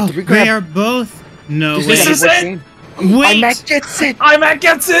 They got the regrab. They are both. No way. This is it. Wait. iMac gets it. iMac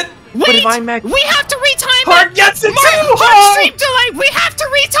gets it. Wait. But if iMac... We have to retime Hark it. gets it too. Hark stream delay. We have to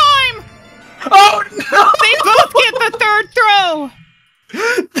retime. Oh no! They both get the third throw.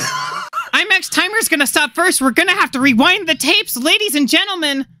 iMac's timer's gonna stop first. We're gonna have to rewind the tapes, ladies and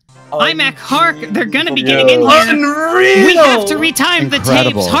gentlemen. iMac, Hark, they're gonna be getting in here. Unreal! We have to retime the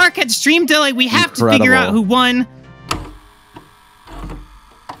Incredible. tapes. Hark had stream delay. We have to figure out who won.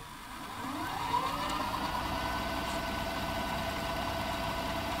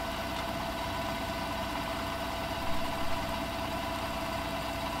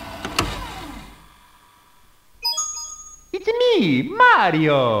 It's me,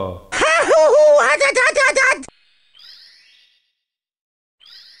 Mario!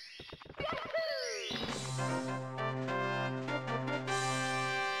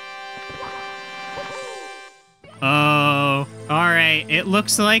 Oh, alright. It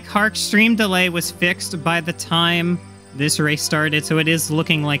looks like Hark's stream delay was fixed by the time this race started, so it is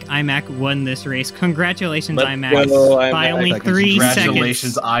looking like iMac won this race. Congratulations, iMac. By only 3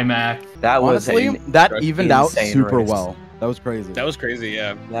 Congratulations, seconds. iMac. That was Honestly, that evened out super well. That was crazy. That was crazy,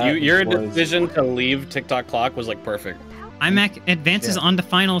 yeah. That Your was- decision to leave TikTok clock was like perfect. iMac advances on to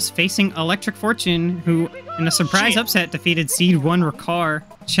finals facing Electric Fortune, who, in a surprise upset, defeated Seed 1 Ricar.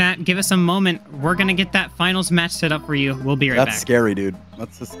 Chat, give us a moment. We're gonna get that finals match set up for you. We'll be right back. That's scary, dude.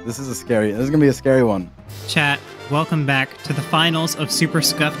 This is gonna be a scary one. Chat, welcome back to the finals of Super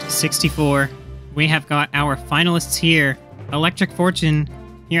Scuffed 64. We have got our finalists here. Electric Fortune,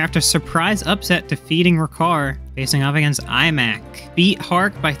 here after surprise upset defeating Ricar, facing off against iMac. Beat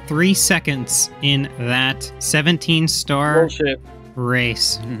Hark by 3 seconds in that 17-star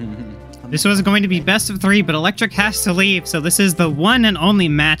race. This was going to be best of 3, but Electric has to leave, so this is the one and only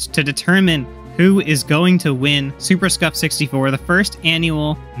match to determine who is going to win Super Scuff 64, the first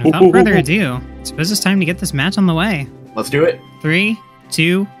annual. And without further ado, I suppose it's time to get this match on the way. Let's do it. 3,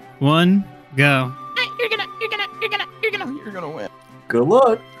 2, 1, go. You're gonna win. Good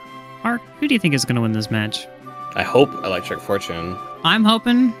luck. Hark, who do you think is going to win this match? I hope Electric Fortune. I'm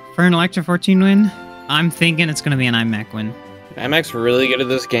hoping for an Electric Fortune win. I'm thinking it's going to be an iMac win. iMac's really good at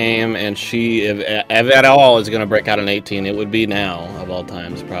this game, and she, if at all, is going to break out an 18. It would be now, of all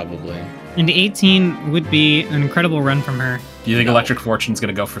times, probably. And 18 would be an incredible run from her. Do you think Electric Fortune's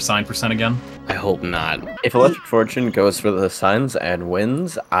going to go for sign percent again? I hope not. If Electric Fortune goes for the signs and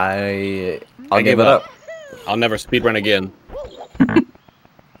wins, I'll give it up. I'll never speedrun again.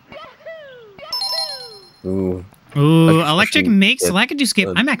 Ooh. Ooh, Electric makes Lakitu skip.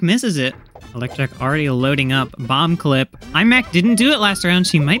 iMac misses it. Electric already loading up. Bomb clip. iMac didn't do it last round.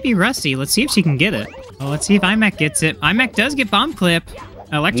 She might be rusty. Let's see if she can get it. Well, let's see if iMac gets it. iMac does get bomb clip.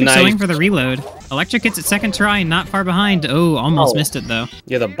 Electric's going for the reload. Electric gets it second try, not far behind. Oh, almost missed it though.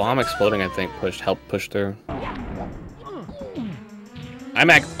 Yeah, the bomb exploding, I think, helped push through.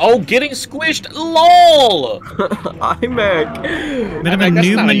 iMac, getting squished. LOL. iMac. Bit of a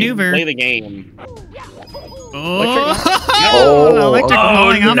noob maneuver. Play the game. Electric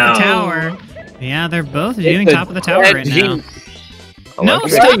falling off the tower. Yeah, they're both doing top of the tower right now. No,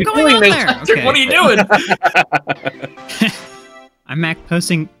 stop going on there. Okay. What are you doing? iMac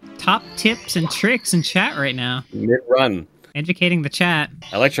posting top tips and tricks in chat right now. Mid-run. Educating the chat.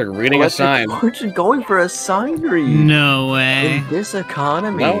 Electric reading a sign. Fortune going for a sign read. No way. In this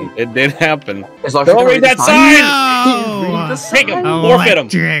economy. No, it did happen. Don't read that sign! No! Take him! Forfeit him!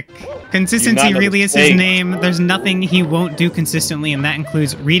 Electric. Consistency really is his name. There's nothing he won't do consistently, and that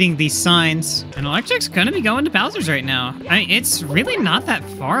includes reading these signs. And Electric's gonna be going to Bowser's right now. It's really not that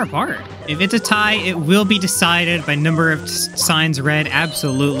far apart. If it's a tie, it will be decided by number of signs read,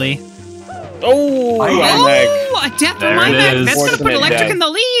 absolutely. Oh, a death from iMac. That's going to put Electric in the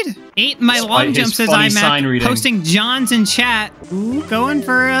lead. 8 my long jump, says iMac. Posting Johns in chat. Ooh, going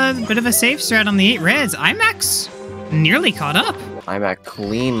for a bit of a safe strat on the 8 reds. iMac's nearly caught up. iMac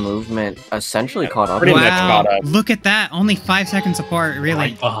clean movement, essentially caught up. Pretty much caught up. Look at that. Only 5 seconds apart, really.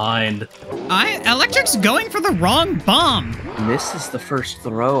 Right behind. Electric's going for the wrong bomb. Misses the first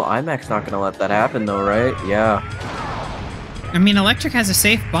throw. iMac's not going to let that happen, though, right? Yeah. I mean, Electric has a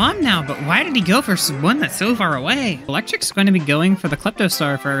safe bomb now, but why did he go for one that's so far away? Electric's going to be going for the Klepto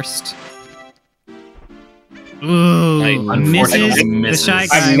Star first. Ooh, misses the Shy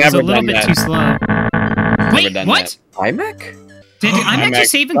Guy. Was a little bit too slow. Wait, what? iMac? Did iMac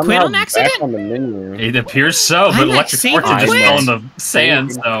just save and quit on accident? It appears so, but Electric Fortune just fell in the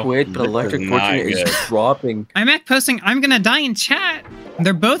sand, so... Quit, but Electric Fortune is dropping. iMac posting, I'm gonna die in chat.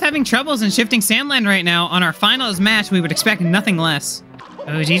 They're both having troubles in shifting Sandland right now. On our finals match, we would expect nothing less.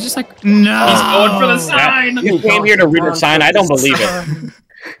 Oh, he's just like, no! He's going for the sign! You came here to read a sign, I don't believe it.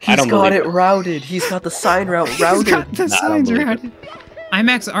 He's got it routed. He's got the sign route routed. He's got the signs routed.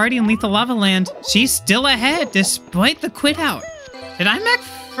 iMac's already in Lethal Lava Land. She's still ahead, despite the quit out. Did iMac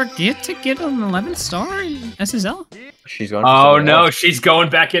forget to get an 11th star in SSL? She's going. Oh no, she's going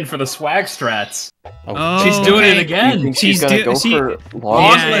back in for the swag strats. Oh, she's doing it again. She's gonna go for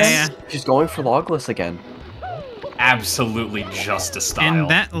logless. Yeah. She's going for logless again. Absolutely just a style.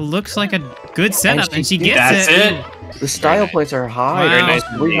 And that looks like a good setup, and she gets That's it. The style points are high. Wow. Nice.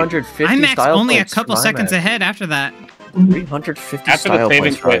 350 iMac's style only a points couple for seconds iMac. ahead after that. 350 After style the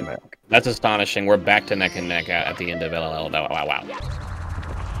points for saving iMac. That's astonishing. We're back to neck and neck at the end of LLL. Wow.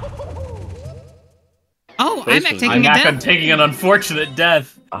 Oh, iMac taking a death. Taking an unfortunate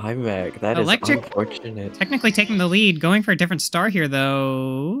death. iMac, that Electric, is unfortunate. Technically taking the lead, going for a different star here,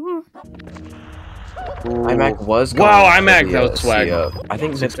 though. iMac was going iMac, that was swag. I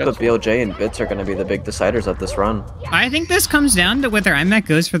think the BLJ and Bits are going to be the big deciders of this run. I think this comes down to whether iMac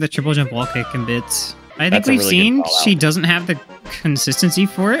goes for the triple jump wall kick and Bits. I think we've seen she doesn't have the consistency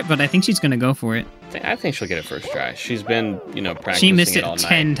for it, but I think she's going to go for it. I think she'll get it first try. She's been, practicing. She missed it all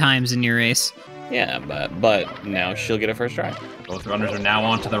 10 times in your race. Yeah, but now she'll get it first try. Both runners are now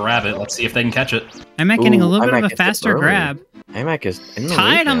onto the rabbit. Let's see if they can catch it. iMac getting a little bit of a faster grab. iMac is in the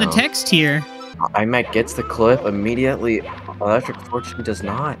tied on now. the text here. iMac gets the clip immediately. Electric Fortune does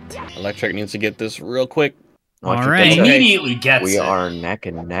not. Electric needs to get this real quick. Alright. Immediately gets We it. are neck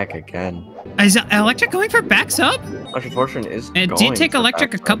and neck again. Is Electric going for back sub? Electric Fortune is It going did take for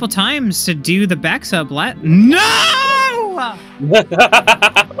Electric a back couple times to do the back sub. No! Goomba!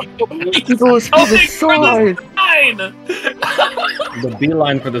 He goes for the sign. The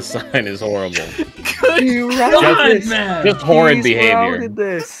beeline for the sign is horrible. You routed man. Just horrid He's behavior. routed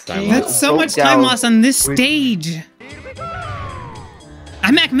this. That's so much time lost on this stage.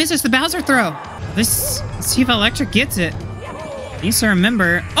 iMaCH misses the Bowser throw. Let's see if Electric gets it. He needs to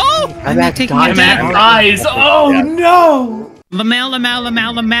remember. Oh! iMaCH taking it down. Dies. Oh no!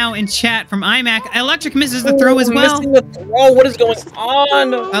 Lamau in chat from iMaCH. Electric misses the throw as well. Missing the throw. What is going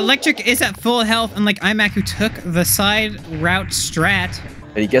on? Electric is at full health, unlike iMaCH, who took the side route strat.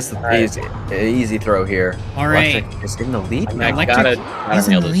 But he gets the easy throw here. All right. Electric is in the lead. Electric is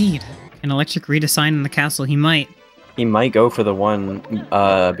in the lead. Can Electric read a sign in the castle? He might. He might go for the one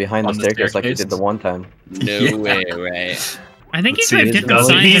behind the staircase like he did the one time. No way, right? I think he's got different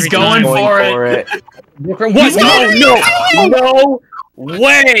signs. He's going for it. What? No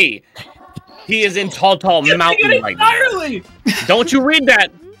way! He is in Tall Mountain right now. Don't you read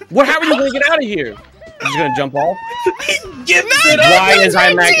that? How are you going to get out of here? He's going to jump off? Why is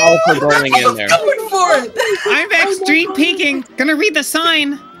iMaCH also going in there? Going for it! iMaCH street peeking. Gonna read the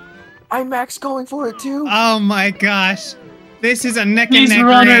sign. iMaCH's going for it too. Oh my gosh. This is a neck and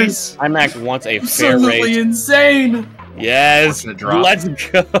neck race. iMaCH wants a fair Absolutely race. Insane. Yes, let's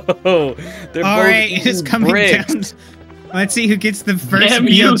go. All right, it is coming down. Let's see who gets the first Damn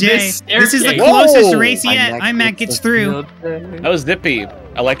BLJ. This is the closest race yet. iMaCH gets through. That was zippy.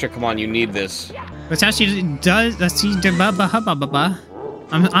 Electric, come on, you need this. That's how she does. I'm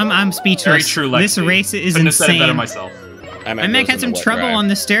speechless. Very true, Lexi. This race is Couldn't have said it better insane. myself. iMaCH had some trouble on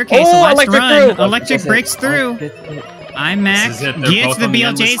the staircase last run. Electric breaks through. iMaCH gets the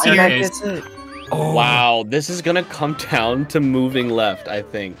BLJs here. Oh. Wow, this is gonna come down to moving left, I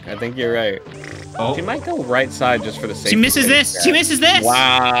think. I think you're right. Oh. She might go right side just for the sake. She misses this. She misses this.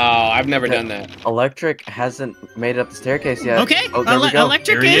 Wow, I've never done that. Electric hasn't made it up the staircase yet. Okay, oh, there we go.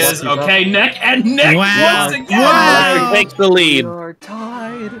 Electric Here he is. Okay, neck and neck. Wow. Once again. Wow. Electric takes the lead. You're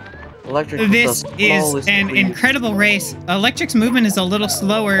tied. Electric. This is an incredible race. Electric's movement is a little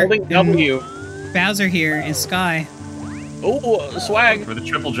slower. Holding W. Bowser here in Sky. Oh, swag. For the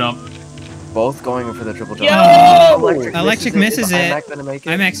triple jump. Both going for the triple jump. Electric misses it. it.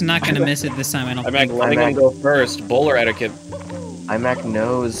 iMaCH's not going to miss it this time, I don't think. iMaCH letting him go first. Bowler etiquette. iMaCH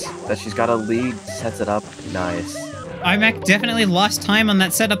knows that she's got a lead, sets it up. Nice. iMaCH definitely lost time on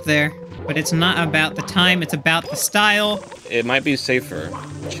that setup there, but it's not about the time, it's about the style. It might be safer.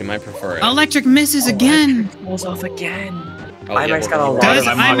 She might prefer it. Electric misses again. Pulls off again. Oh, iMaCH's got a lot Does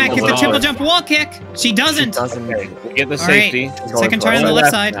of iMaCH get the triple jump wall kick? She doesn't. Get the safety. All right. Second try on the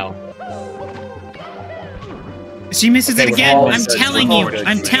left side. Now. She misses it again. I'm telling you. forward.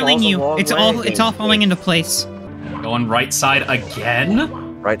 I'm telling you. It's all falling into place. Going right side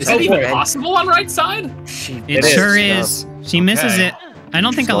again? Right Is side it even again. possible on right side? It sure is. She misses it. I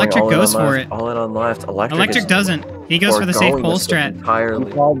don't think Electric goes for it. All in on left. Electric doesn't. He goes for the safe pole strat. Entirely.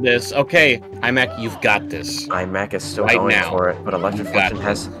 You called this. Okay, iMaCH, you've got this. iMaCH is still Right going now. for it, but Electric Fortune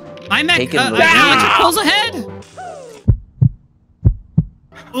has iMaCH, taken the Electric pulls ahead.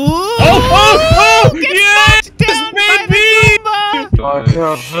 Ooh! Oh! Yes, baby!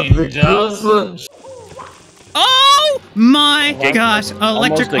 Oh my gosh!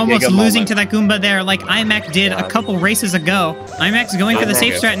 Electric a almost Giga losing moment. to that Goomba there, like iMaCH did a couple races ago. iMaCH's going for the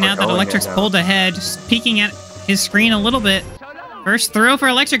safe strat now that Electric's pulled ahead, just peeking at his screen a little bit. First throw for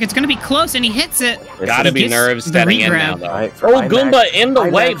Electric, it's gonna be close, and he hits it. Gotta be nerves setting in now, regrab. though. Right, Oh, Goomba in the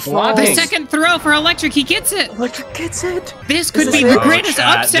way, The blocking. second throw for Electric, he gets it. Electric gets it. This could This be is the it. greatest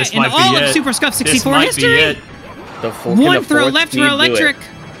Chat, upset this in might be all of it. Super Scuff This 64 might be history. it. The full, can One the throw fourth left for speed do it? Electric.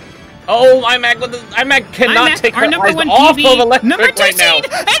 Oh, iMaCH cannot iMaCH, take our her number eyes one off PB, of Electric number 2 right now. seed,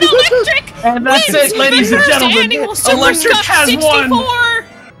 and Electric And that's wins it, ladies the and first gentlemen. annual Super Electric Scuff has 64. won.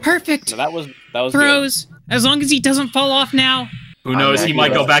 Perfect. No, that was Throws. As long as he doesn't fall off now. Who knows? He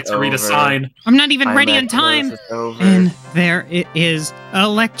might go back to read a Over. sign. I'm not even ready on iMaCH time. knows it's over. And there it is.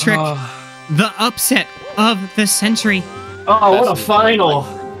 Electric. The upset of the century. Oh, what a final.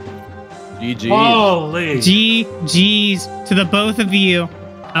 GG. Holy. GG's to the both of you.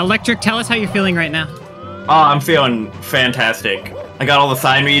 Electric, tell us how you're feeling right now. Oh, I'm feeling fantastic. I got all the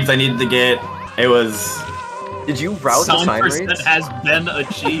sign reads I needed to get. It was... Did you route the sign percent reads? has been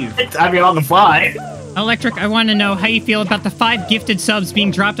achieved. I mean, on the fly. Electric, I want to know how you feel about the 5 gifted subs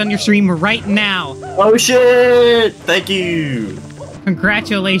being dropped on your stream right now. Oh shit! Thank you.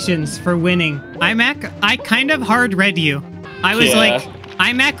 Congratulations for winning. iMaCH, I kind of hard read you. I was like,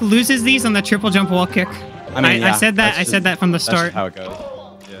 iMaCH loses these on the triple jump wall kick. I said that. I said that from the start. That's how it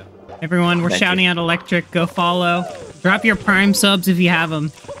goes. Yeah. Everyone, we're shouting out Electric. Go follow. Drop your Prime subs if you have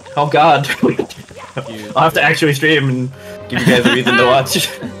them. Oh god. I'll have to actually stream and Give you guys a reason to watch.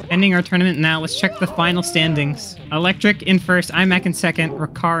 Ending our tournament now. Let's check the final standings. Electric in first, iMaCH in second,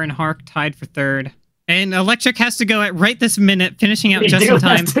 Ricar and Hark tied for third. And Electric has to go at right this minute, finishing out just in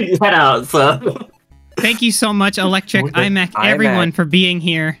time. Get out, so. Thank you so much, Electric, iMaCH, everyone, for being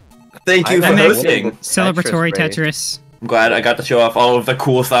here. Thank you for hosting. Celebratory Tetris. I'm glad I got to show off all of the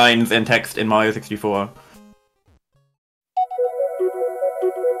cool signs and text in Mario 64.